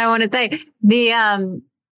that I want to say.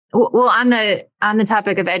 Well, on the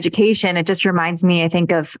topic of education, it just reminds me, I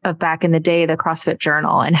think of back in the day, the CrossFit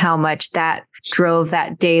Journal, and how much that drove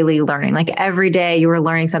that daily learning. Like every day you were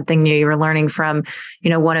learning something new. You were learning from,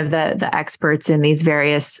 one of the experts in these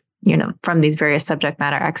various, from these various subject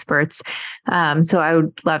matter experts. So I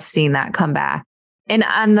would love seeing that come back. And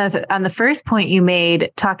on the first point you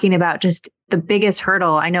made, talking about just the biggest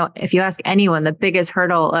hurdle, I know if you ask anyone, the biggest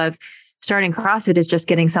hurdle of starting CrossFit is just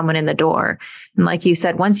getting someone in the door. And like you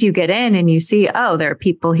said, once you get in and you see, oh, there are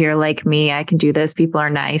people here like me, I can do this. People are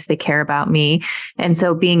nice. They care about me. And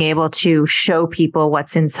so being able to show people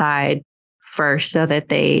what's inside first so that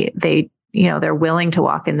they're willing to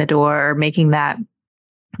walk in the door, making that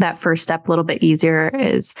first step a little bit easier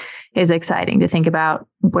is exciting to think about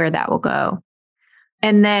where that will go.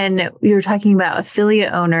 And then you were talking about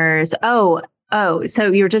affiliate owners. So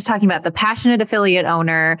you were just talking about the passionate affiliate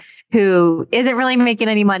owner who isn't really making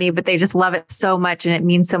any money, but they just love it so much. And it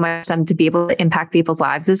means so much to them to be able to impact people's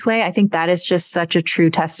lives this way. I think that is just such a true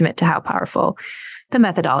testament to how powerful the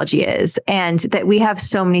methodology is. And that we have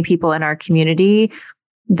so many people in our community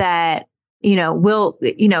that,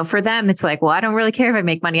 for them, it's like, well, I don't really care if I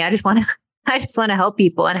make money. I just want to help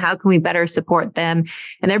people. And how can we better support them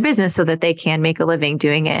in their business so that they can make a living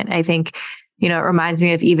doing it? I think, it reminds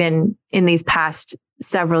me of even in these past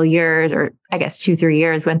several years, or I guess 2-3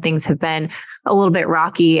 years, when things have been a little bit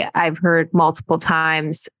rocky, I've heard multiple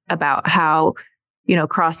times about how,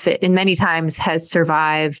 CrossFit in many times has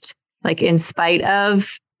survived, like in spite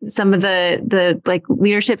of some of the like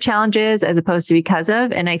leadership challenges as opposed to because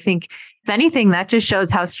of. And I think if anything, that just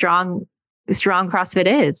shows how strong CrossFit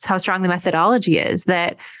is, how strong the methodology is,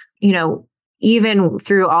 that, even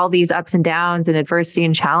through all these ups and downs and adversity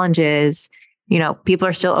and challenges, people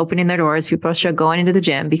are still opening their doors. People are still going into the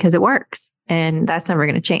gym because it works, and that's never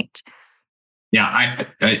going to change. Yeah,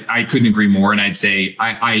 I couldn't agree more. And I'd say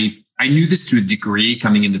I knew this to a degree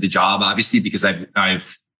coming into the job, obviously, because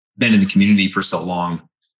I've been in the community for so long.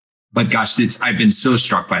 But gosh, I've been so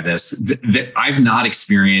struck by this that I've not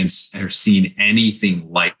experienced or seen anything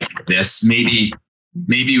like this. Maybe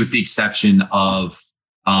with the exception of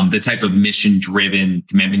the type of mission-driven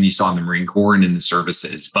commitment you saw in the Marine Corps and in the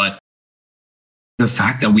services, but the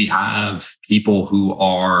fact that we have people who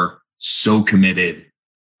are so committed,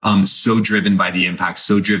 so driven by the impact,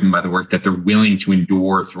 so driven by the work, that they're willing to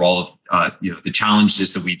endure through all of the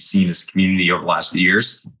challenges that we've seen as a community over the last few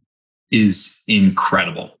years is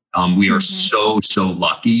incredible. We are so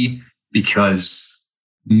lucky, because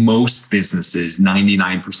most businesses,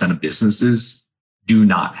 99% of businesses, do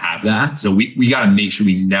not have that. So we got to make sure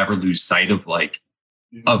we never lose sight of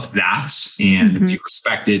that, and we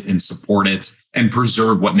respect it and support it and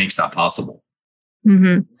preserve what makes that possible.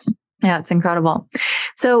 Yeah, it's incredible.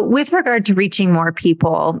 So with regard to reaching more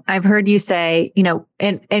people, I've heard you say,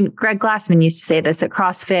 and Greg Glassman used to say this, that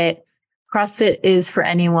CrossFit is for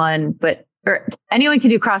anyone, or anyone can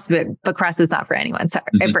do CrossFit, but CrossFit is not for anyone. Sorry,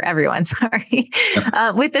 for everyone. Sorry.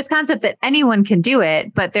 With this concept that anyone can do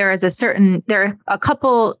it, but there are a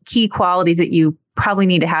couple key qualities that you probably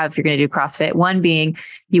need to have if you're going to do CrossFit. One being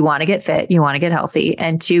you want to get fit, you want to get healthy,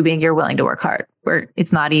 and two being you're willing to work hard. Where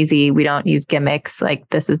it's not easy. We don't use gimmicks. Like,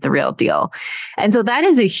 this is the real deal. And so that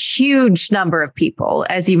is a huge number of people,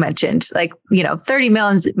 as you mentioned, 30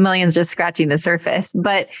 millions just scratching the surface.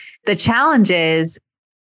 But the challenge is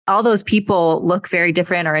all those people look very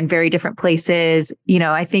different or in very different places.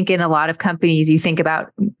 I think in a lot of companies, you think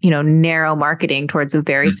about, narrow marketing towards a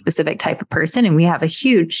very specific type of person. And we have a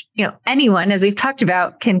huge, anyone, as we've talked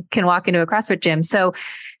about, can walk into a CrossFit gym. So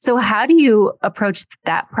how do you approach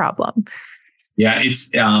that problem? Yeah, it's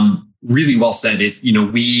really well said.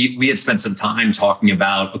 We had spent some time talking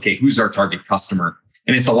about, okay, who's our target customer?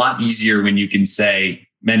 And it's a lot easier when you can say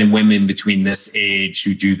men and women between this age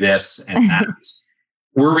who do this and that.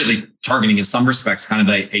 We're really targeting, in some respects, kind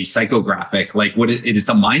of a psychographic, like it is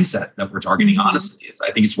a mindset that we're targeting. Honestly,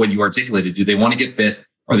 I think it's what you articulated. Do they want to get fit?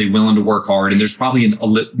 Are they willing to work hard? And there's probably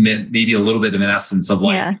maybe a little bit of an essence of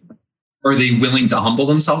like, are they willing to humble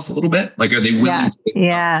themselves a little bit? Like, are they willing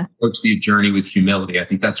to approach the journey with humility? I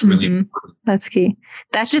think that's really important. That's key.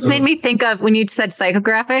 That just made me think of when you said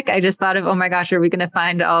psychographic, I just thought of, oh my gosh, are we going to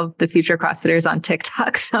find all of the future CrossFitters on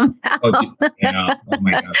TikTok somehow? Oh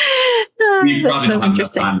my gosh. We probably don't have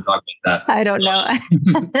enough time to talk about that. I don't know.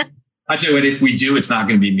 I tell you what, if we do, it's not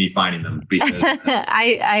going to be me finding them. Because,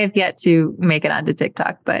 I have yet to make it onto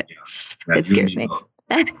TikTok, but it scares me.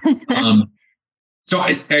 So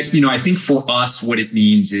I think for us, what it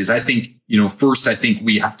means is, first, I think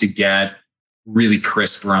we have to get really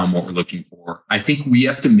crisp around what we're looking for. I think we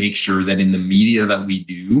have to make sure that in the media that we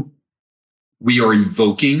do, we are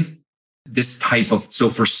evoking this type of,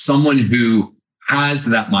 so for someone who has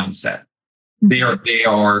that mindset,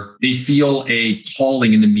 they feel a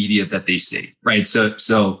calling in the media that they see, right?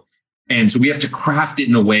 So we have to craft it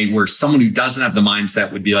in a way where someone who doesn't have the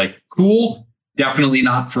mindset would be like, cool, definitely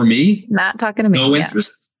not for me. Not talking to me. No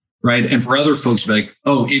interest, right? And for other folks, be like,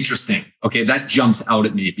 oh, interesting. Okay, that jumps out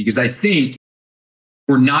at me, because I think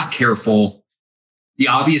we're not careful. The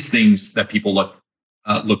obvious things that people look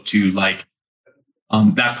to, like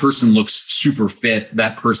that person looks super fit,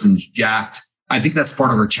 that person's jacked. I think that's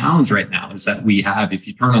part of our challenge right now, is that we have, if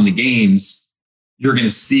you turn on the games, you're going to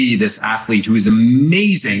see this athlete who is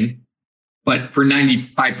amazing, but for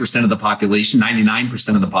 95% of the population,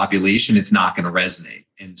 99% of the population, it's not going to resonate.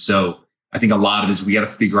 And so I think a lot of it is we got to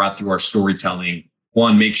figure out through our storytelling,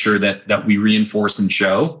 one, make sure that we reinforce and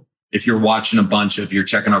show. If you're watching you're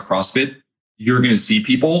checking out CrossFit, you're going to see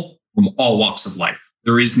people from all walks of life.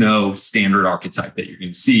 There is no standard archetype that you're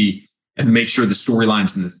going to see, and make sure the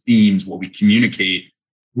storylines and the themes, what we communicate,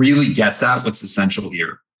 really gets at what's essential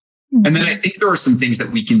here. Mm-hmm. And then I think there are some things that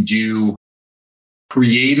we can do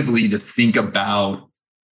creatively to think about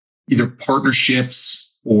either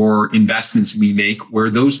partnerships or investments we make where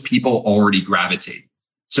those people already gravitate.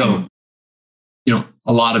 So,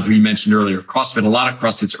 a lot of, you mentioned earlier, CrossFit, a lot of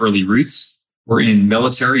CrossFit's early roots were in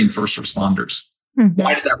military and first responders. Mm-hmm.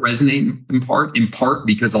 Why did that resonate in part? In part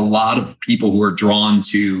because a lot of people who are drawn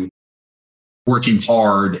to working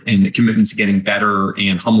hard and the commitment to getting better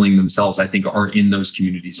and humbling themselves, I think, are in those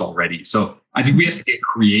communities already. So I think we have to get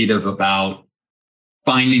creative about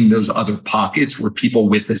finding those other pockets where people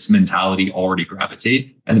with this mentality already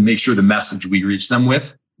gravitate, and to make sure the message we reach them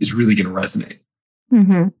with is really going to resonate.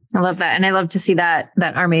 Mm-hmm. I love that. And I love to see that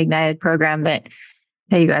Army Ignited program that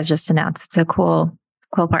you guys just announced. It's a cool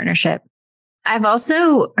partnership. I've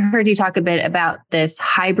also heard you talk a bit about this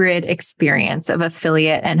hybrid experience of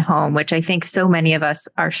affiliate and home, which I think so many of us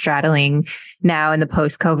are straddling now in the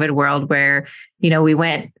post-COVID world, where, we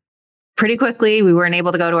went pretty quickly. We weren't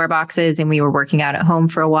able to go to our boxes and we were working out at home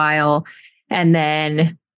for a while, and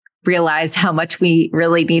then realized how much we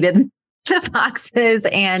really needed the boxes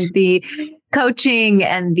and the coaching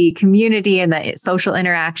and the community and the social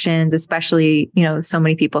interactions, especially, so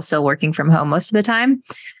many people still working from home most of the time.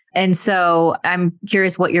 And so I'm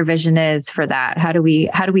curious what your vision is for that. How do we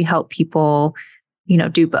help people,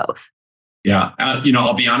 do both? Yeah.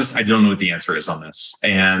 I'll be honest, I don't know what the answer is on this.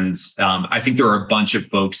 And I think there are a bunch of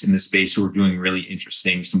folks in this space who are doing really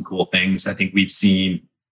interesting, some cool things. I think we've seen,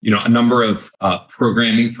 a number of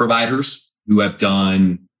programming providers who are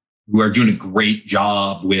doing a great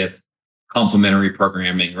job with complementary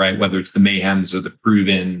programming, right? Whether it's the Mayhems or the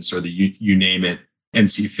Provens or the you name it,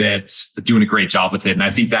 NC Fit, doing a great job with it. And I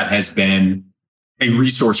think that has been a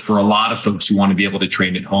resource for a lot of folks who want to be able to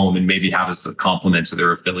train at home and maybe have as a complement to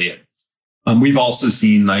their affiliate. We've also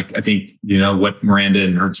seen, I think, what Miranda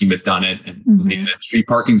and her team have done it, and Street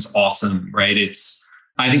Parking's awesome, right?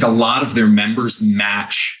 I think a lot of their members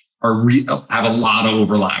have a lot of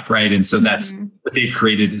overlap, right? And so that's what they've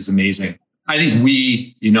created is amazing. I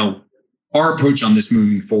think our approach on this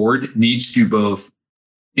moving forward needs to both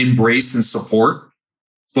embrace and support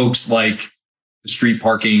folks like the Street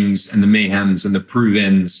Parkings and the Mayhems and the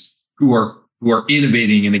Provens who are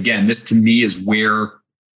innovating. And again, this to me is where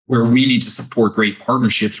we need to support great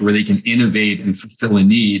partnerships where they can innovate and fulfill a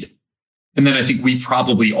need. And then I think we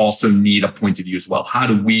probably also need a point of view as well. How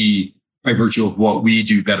do we, by virtue of what we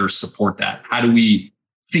do, better support that? How do we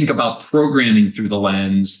think about programming through the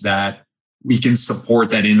lens that we can support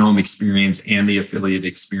that in-home experience and the affiliate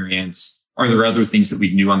experience? Are there other things that we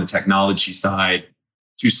can do on the technology side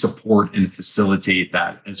to support and facilitate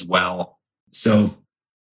that as well? So,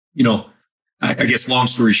 I guess long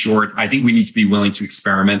story short, I think we need to be willing to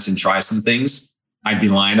experiment and try some things. I'd be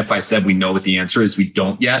lying if I said we know what the answer is. We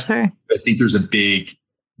don't yet. Sure. I think there's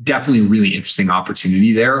definitely a really interesting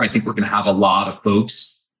opportunity there. I think we're going to have a lot of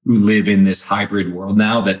folks who live in this hybrid world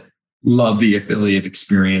now that love the affiliate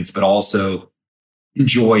experience, but also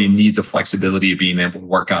enjoy and need the flexibility of being able to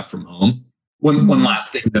work out from home. One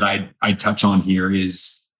last thing that I'd touch on here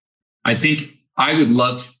is I think I would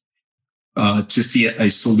love to see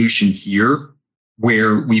a solution here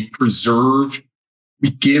where we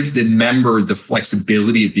give the member the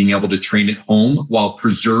flexibility of being able to train at home while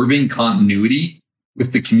preserving continuity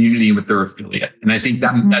with the community and with their affiliate. And I think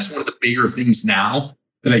that's one of the bigger things now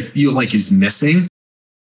that I feel like is missing,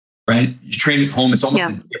 right? You train at home, it's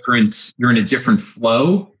almost you're in a different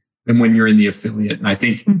flow than when you're in the affiliate. And I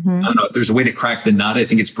think, I don't know if there's a way to crack the nut. I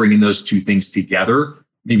think it's bringing those two things together,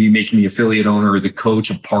 maybe making the affiliate owner or the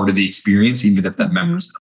coach a part of the experience, even if that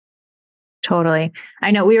member's Totally. I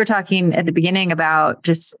know we were talking at the beginning about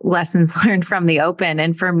just lessons learned from the Open.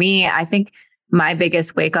 And for me, I think my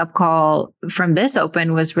biggest wake up call from this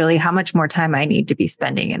Open was really how much more time I need to be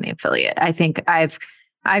spending in the affiliate. I think I've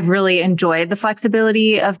really enjoyed the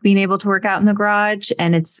flexibility of being able to work out in the garage,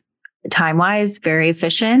 and it's time-wise very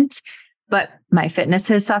efficient, but my fitness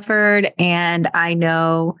has suffered. And I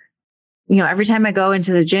know, every time I go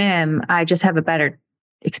into the gym, I just have a better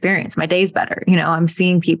experience. My day's better. I'm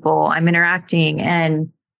seeing people, I'm interacting.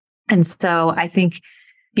 And so I think,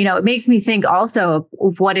 it makes me think also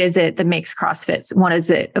of what is it that makes CrossFit? What is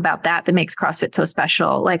it about that makes CrossFit so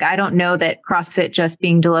special? Like, I don't know that CrossFit just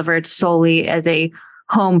being delivered solely as a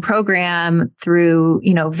home program through,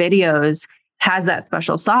 videos has that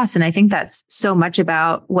special sauce. And I think that's so much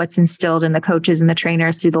about what's instilled in the coaches and the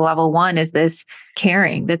trainers through the level one is this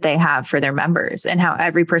caring that they have for their members, and how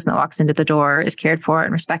every person that walks into the door is cared for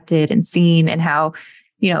and respected and seen, and how,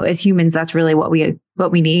 as humans, that's really what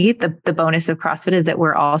we need. The bonus of CrossFit is that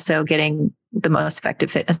we're also getting the most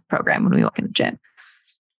effective fitness program when we walk in the gym.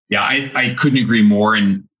 Yeah, I couldn't agree more.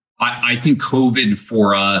 And I think COVID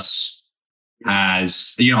for us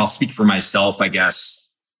has, I'll speak for myself, I guess,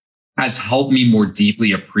 has helped me more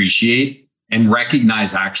deeply appreciate and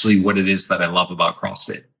recognize actually what it is that I love about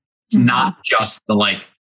CrossFit. It's not just that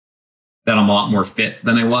I'm a lot more fit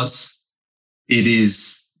than I was. It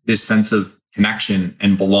is this sense of connection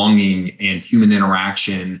and belonging and human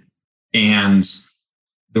interaction and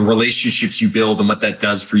the relationships you build and what that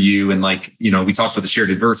does for you. And we talked about the shared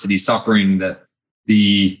adversity, suffering, the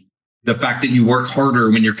fact that you work harder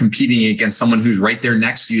when you're competing against someone who's right there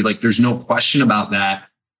next to you. There's no question about that.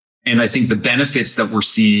 And I think the benefits that we're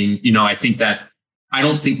seeing, I think that I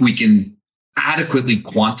don't think we can adequately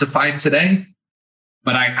quantify today,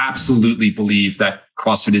 but I absolutely believe that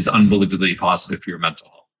CrossFit is unbelievably positive for your mental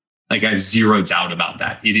health. I have zero doubt about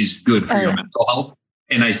that. It is good for your mental health.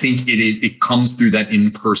 And I think it comes through that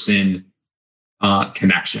in-person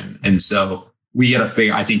connection. And so we got to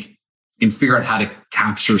figure out how to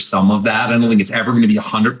capture some of that. I don't think it's ever going to be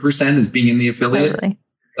 100% as being in the affiliate. Totally.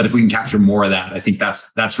 But if we can capture more of that, I think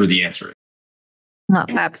that's where the answer is. Oh,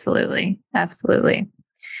 absolutely. Absolutely.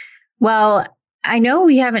 Well, I know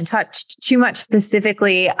we haven't touched too much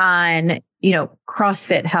specifically on,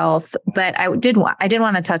 CrossFit health, but I did want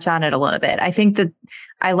to touch on it a little bit. I think that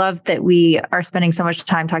I love that we are spending so much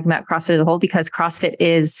time talking about CrossFit as a whole, because CrossFit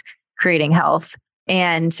is creating health,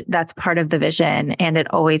 and that's part of the vision. And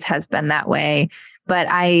it always has been that way. But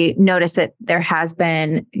I noticed that there has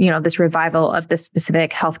been, this revival of the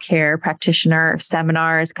specific healthcare practitioner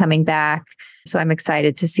seminars coming back. So I'm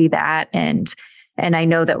excited to see that. And I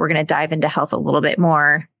know that we're going to dive into health a little bit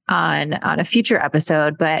more on a future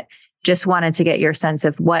episode, but just wanted to get your sense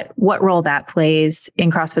of what role that plays in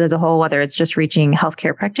CrossFit as a whole, whether it's just reaching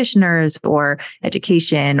healthcare practitioners or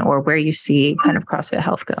education, or where you see kind of CrossFit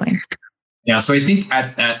health going. Yeah. So I think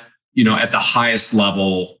at the highest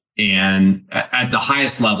level, I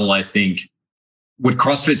think what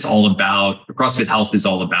CrossFit's all about, CrossFit Health is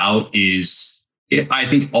all about I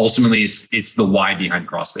think ultimately it's the why behind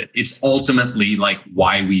CrossFit. It's ultimately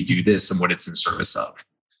why we do this and what it's in service of.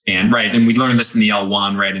 And we learned this in the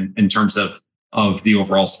L1, right? In terms of the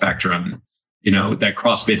overall spectrum, that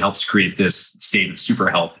CrossFit helps create this state of super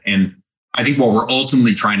health. And I think what we're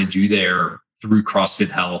ultimately trying to do there through CrossFit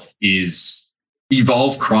Health is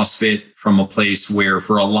evolve CrossFit from a place where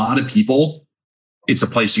for a lot of people, it's a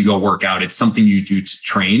place you go work out. It's something you do to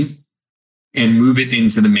train, and move it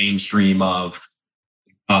into the mainstream of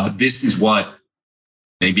this is what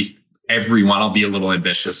maybe everyone, I'll be a little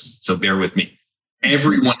ambitious, so bear with me.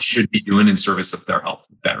 Everyone should be doing in service of their health,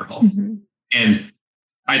 better health. Mm-hmm. And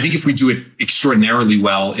I think if we do it extraordinarily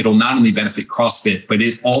well, it'll not only benefit CrossFit, but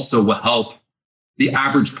it also will help the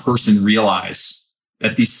average person realize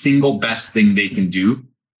that the single best thing they can do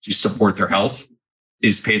to support their health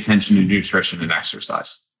is pay attention to nutrition and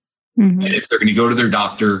exercise. Mm-hmm. And if they're going to go to their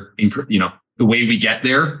doctor, the way we get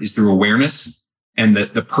there is through awareness, and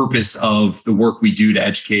the purpose of the work we do to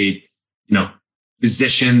educate,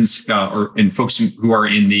 physicians and folks who are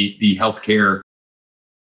in the healthcare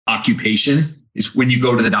occupation is when you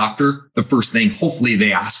go to the doctor, the first thing hopefully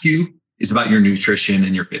they ask you is about your nutrition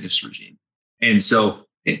and your fitness regime. And so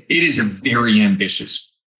it is a very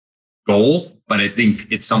ambitious goal, but I think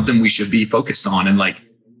it's something we should be focused on. And like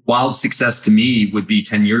wild success to me would be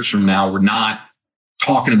 10 years from now, we're not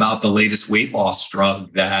talking about the latest weight loss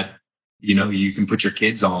drug that, you can put your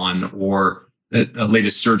kids on, or the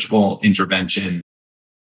latest surgical intervention.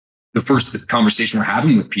 The first conversation we're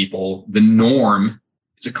having with people, the norm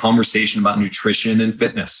is a conversation about nutrition and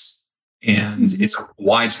fitness. And it's a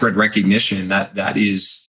widespread recognition that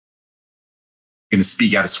is going to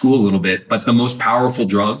speak out of school a little bit, but the most powerful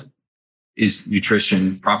drug is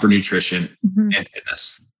nutrition, proper nutrition and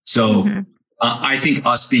fitness. So I think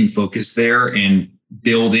us being focused there and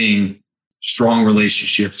building strong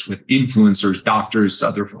relationships with influencers, doctors,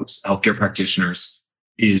 other folks, healthcare practitioners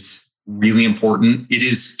is really important. It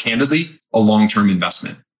is candidly a long-term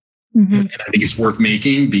investment. And I think it's worth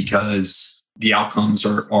making because the outcomes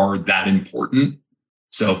are that important.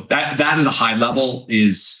 So that at a high level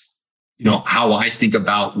is, how I think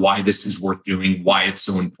about why this is worth doing, why it's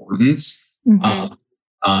so important.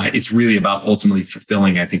 It's really about ultimately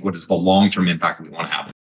fulfilling, I think, what is the long-term impact we want to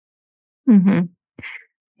have.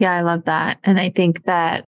 Yeah, I love that. And I think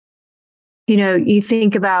that, you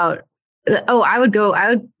think about, I would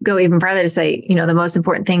go even further to say, the most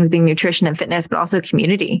important things being nutrition and fitness, but also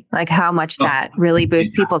community, like how much that really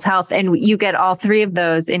boosts people's health. And you get all three of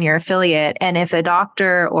those in your affiliate. And if a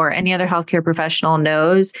doctor or any other healthcare professional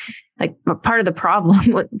knows, like part of the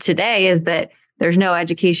problem today is that there's no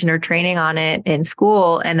education or training on it in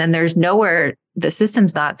school. And then there's nowhere, the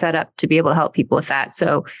system's not set up to be able to help people with that.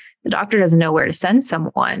 So the doctor doesn't know where to send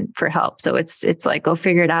someone for help. So it's like, go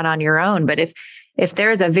figure it out on your own. But if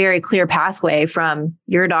there's a very clear pathway from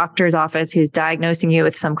your doctor's office who's diagnosing you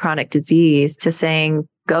with some chronic disease to saying,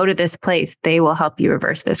 go to this place, they will help you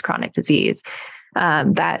reverse this chronic disease.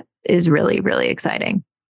 That is really, really exciting.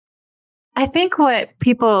 I think what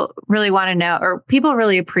people really want to know, or people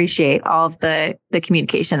really appreciate all of the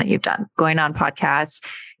communication that you've done, going on podcasts,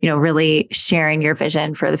 really sharing your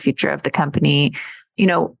vision for the future of the company.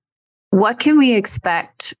 What can we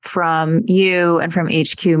expect from you and from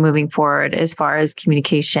HQ moving forward as far as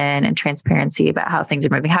communication and transparency about how things are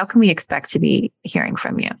moving? How can we expect to be hearing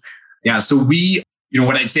from you? Yeah. So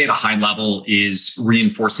what I'd say at a high level is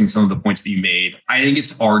reinforcing some of the points that you made. I think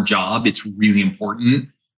it's our job. It's really important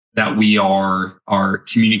that we are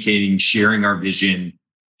communicating, sharing our vision,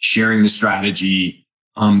 sharing the strategy,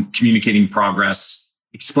 communicating progress,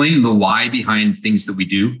 explaining the why behind things that we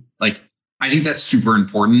do. Like, I think that's super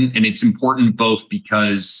important. And it's important both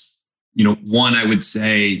because, one, I would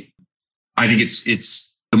say, I think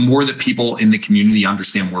it's the more that people in the community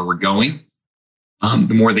understand where we're going,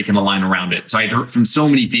 the more they can align around it. So I'd heard from so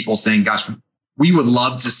many people saying, gosh, we would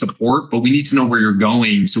love to support, but we need to know where you're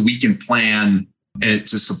going so we can plan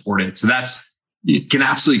to support it. So you can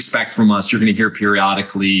absolutely expect from us, you're going to hear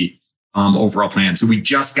periodically overall plan. So we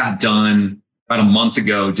just got done about a month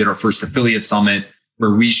ago, did our first affiliate summit,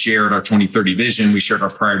 where we shared our 2030 vision. We shared our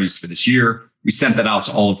priorities for this year. We sent that out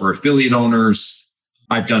to all of our affiliate owners.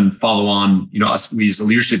 I've done follow-on, we as a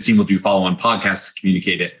leadership team will do follow-on podcasts to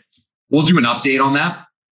communicate it. We'll do an update on that.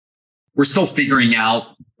 We're still figuring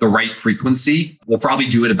out the right frequency. We'll probably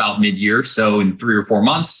do it about mid-year. So in 3 or 4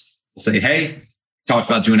 months, we'll say, hey, talked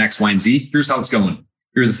about doing X, Y, and Z. Here's how it's going.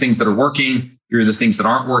 Here are the things that are working. Here are the things that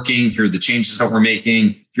aren't working. Here are the changes that we're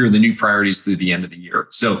making. Here are the new priorities through the end of the year.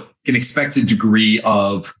 So you can expect a degree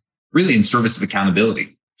of really in service of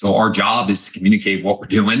accountability. So our job is to communicate what we're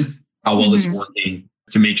doing, how well it's working,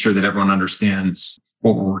 to make sure that everyone understands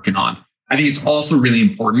what we're working on. I think it's also really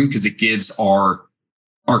important because it gives our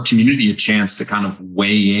community a chance to kind of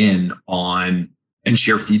weigh in on and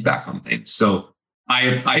share feedback on things. So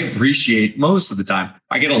I appreciate most of the time,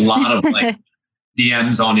 I get a lot of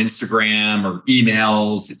DMs on Instagram or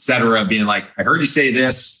emails, et cetera, being like, I heard you say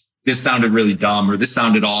this. this sounded really dumb, or this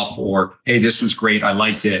sounded off, or, hey, this was great, I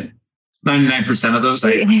liked it. 99% of those,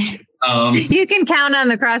 you can count on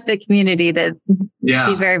the CrossFit community to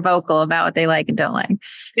be very vocal about what they like and don't like.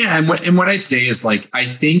 Yeah. And what I'd say is, like, I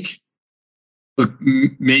think, look,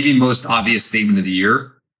 maybe most obvious statement of the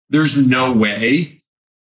year, there's no way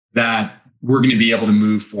that we're going to be able to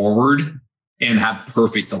move forward and have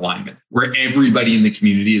perfect alignment where everybody in the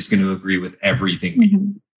community is going to agree with everything we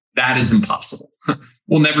do. That is impossible.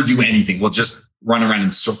 We'll never do anything. We'll just run around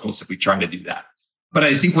in circles if we try to do that. But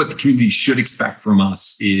I think what the community should expect from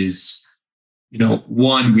us is,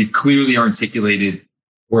 one, we've clearly articulated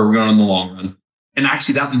where we're going in the long run. And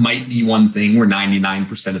actually, that might be one thing where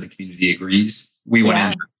 99% of the community agrees. We want to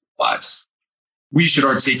end our lives. We should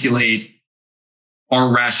articulate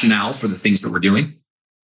our rationale for the things that we're doing,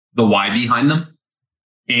 the why behind them.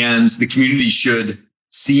 And the community should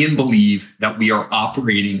see and believe that we are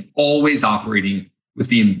always operating with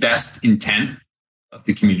the best intent of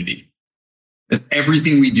the community. That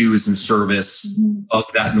everything we do is in service of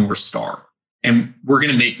that North Star. And we're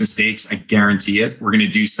going to make mistakes. I guarantee it. We're going to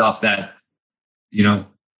do stuff that,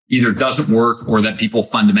 either doesn't work or that people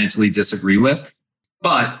fundamentally disagree with.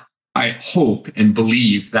 But I hope and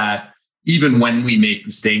believe that even when we make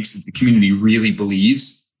mistakes, that the community really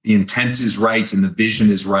believes the intent is right and the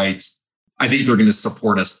vision is right. I think they're going to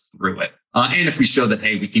support us through it. And if we show that,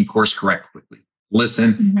 hey, we can course correct quickly,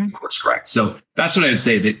 listen, course correct. So that's what I would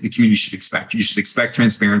say that the community should expect. You should expect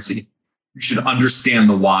transparency. You should understand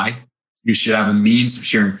the why. You should have a means of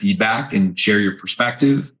sharing feedback and share your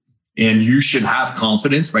perspective. And you should have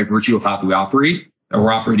confidence by virtue of how we operate, that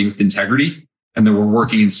we're operating with integrity and that we're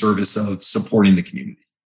working in service of supporting the community.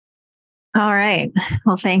 All right.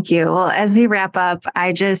 Well, thank you. Well, as we wrap up,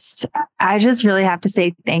 I just really have to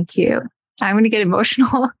say thank you. I'm going to get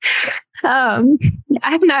emotional.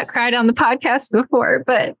 I've not cried on the podcast before,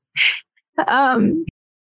 but I'm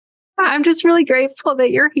just really grateful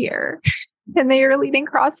that you're here and that you're leading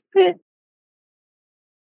CrossFit.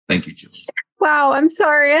 Thank you, Jill. Wow, I'm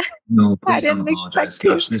sorry. No, please don't apologize.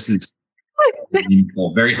 Gosh, this is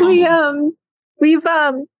meaningful, very humble. We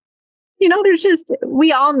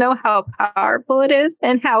all know how powerful it is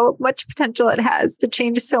and how much potential it has to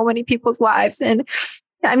change so many people's lives. And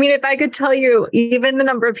I mean, if I could tell you, even the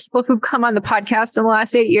number of people who've come on the podcast in the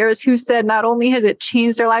last 8 years who said not only has it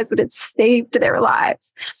changed their lives, but it's saved their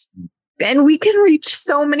lives. And we can reach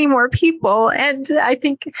so many more people. And I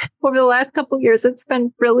think over the last couple of years, it's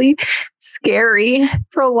been really scary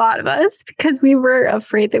for a lot of us because we were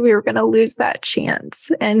afraid that we were going to lose that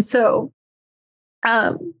chance. And so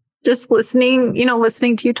just listening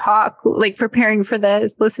to you talk, like preparing for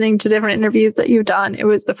this, listening to different interviews that you've done, it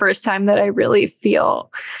was the first time that I really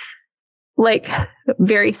feel like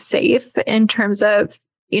very safe in terms of,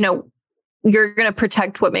 you're going to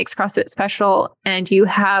protect what makes CrossFit special, and you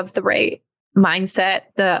have the right mindset,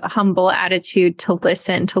 the humble attitude to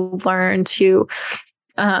listen, to learn, to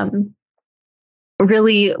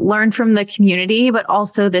really learn from the community, but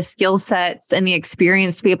also the skill sets and the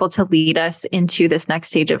experience to be able to lead us into this next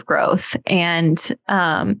stage of growth. And,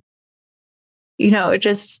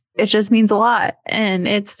 it just means a lot, and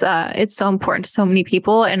it's so important to so many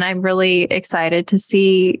people. And I'm really excited to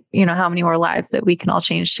see, how many more lives that we can all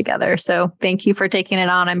change together. So thank you for taking it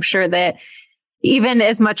on. I'm sure that even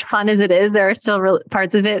as much fun as it is, there are still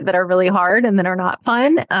parts of it that are really hard and that are not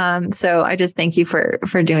fun. So I just thank you for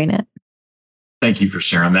doing it. Thank you for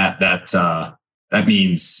sharing that. That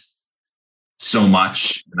means so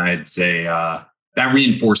much. And I'd say that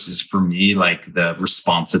reinforces for me, like, the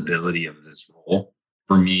responsibility of this role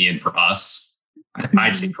for me and for us.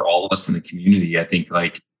 I'd say for all of us in the community. I think,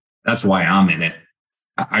 like, that's why I'm in it.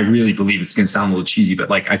 I really believe it's going to sound a little cheesy, but,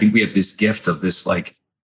 like, I think we have this gift of this, like,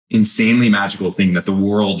 insanely magical thing that the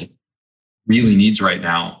world really needs right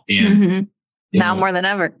now. And now more than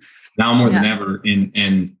ever. Than ever.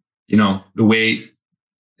 And the way,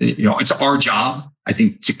 it's our job, I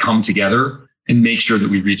think, to come together and make sure that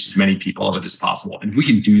we reach as many people of it as possible. And we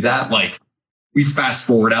can do that. Like, we fast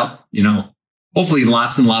forward out, hopefully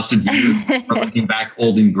lots and lots of you are looking back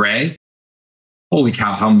old and gray. Holy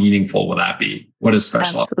cow, how meaningful will that be? What a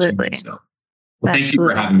special opportunity. So, thank you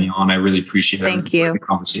for having me on. I really appreciate it. Thank you. The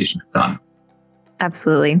conversation it's done.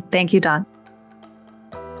 Absolutely. Thank you, Don.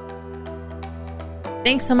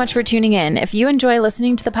 Thanks so much for tuning in. If you enjoy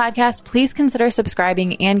listening to the podcast, please consider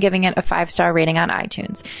subscribing and giving it a 5-star rating on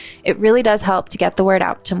iTunes. It really does help to get the word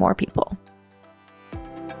out to more people.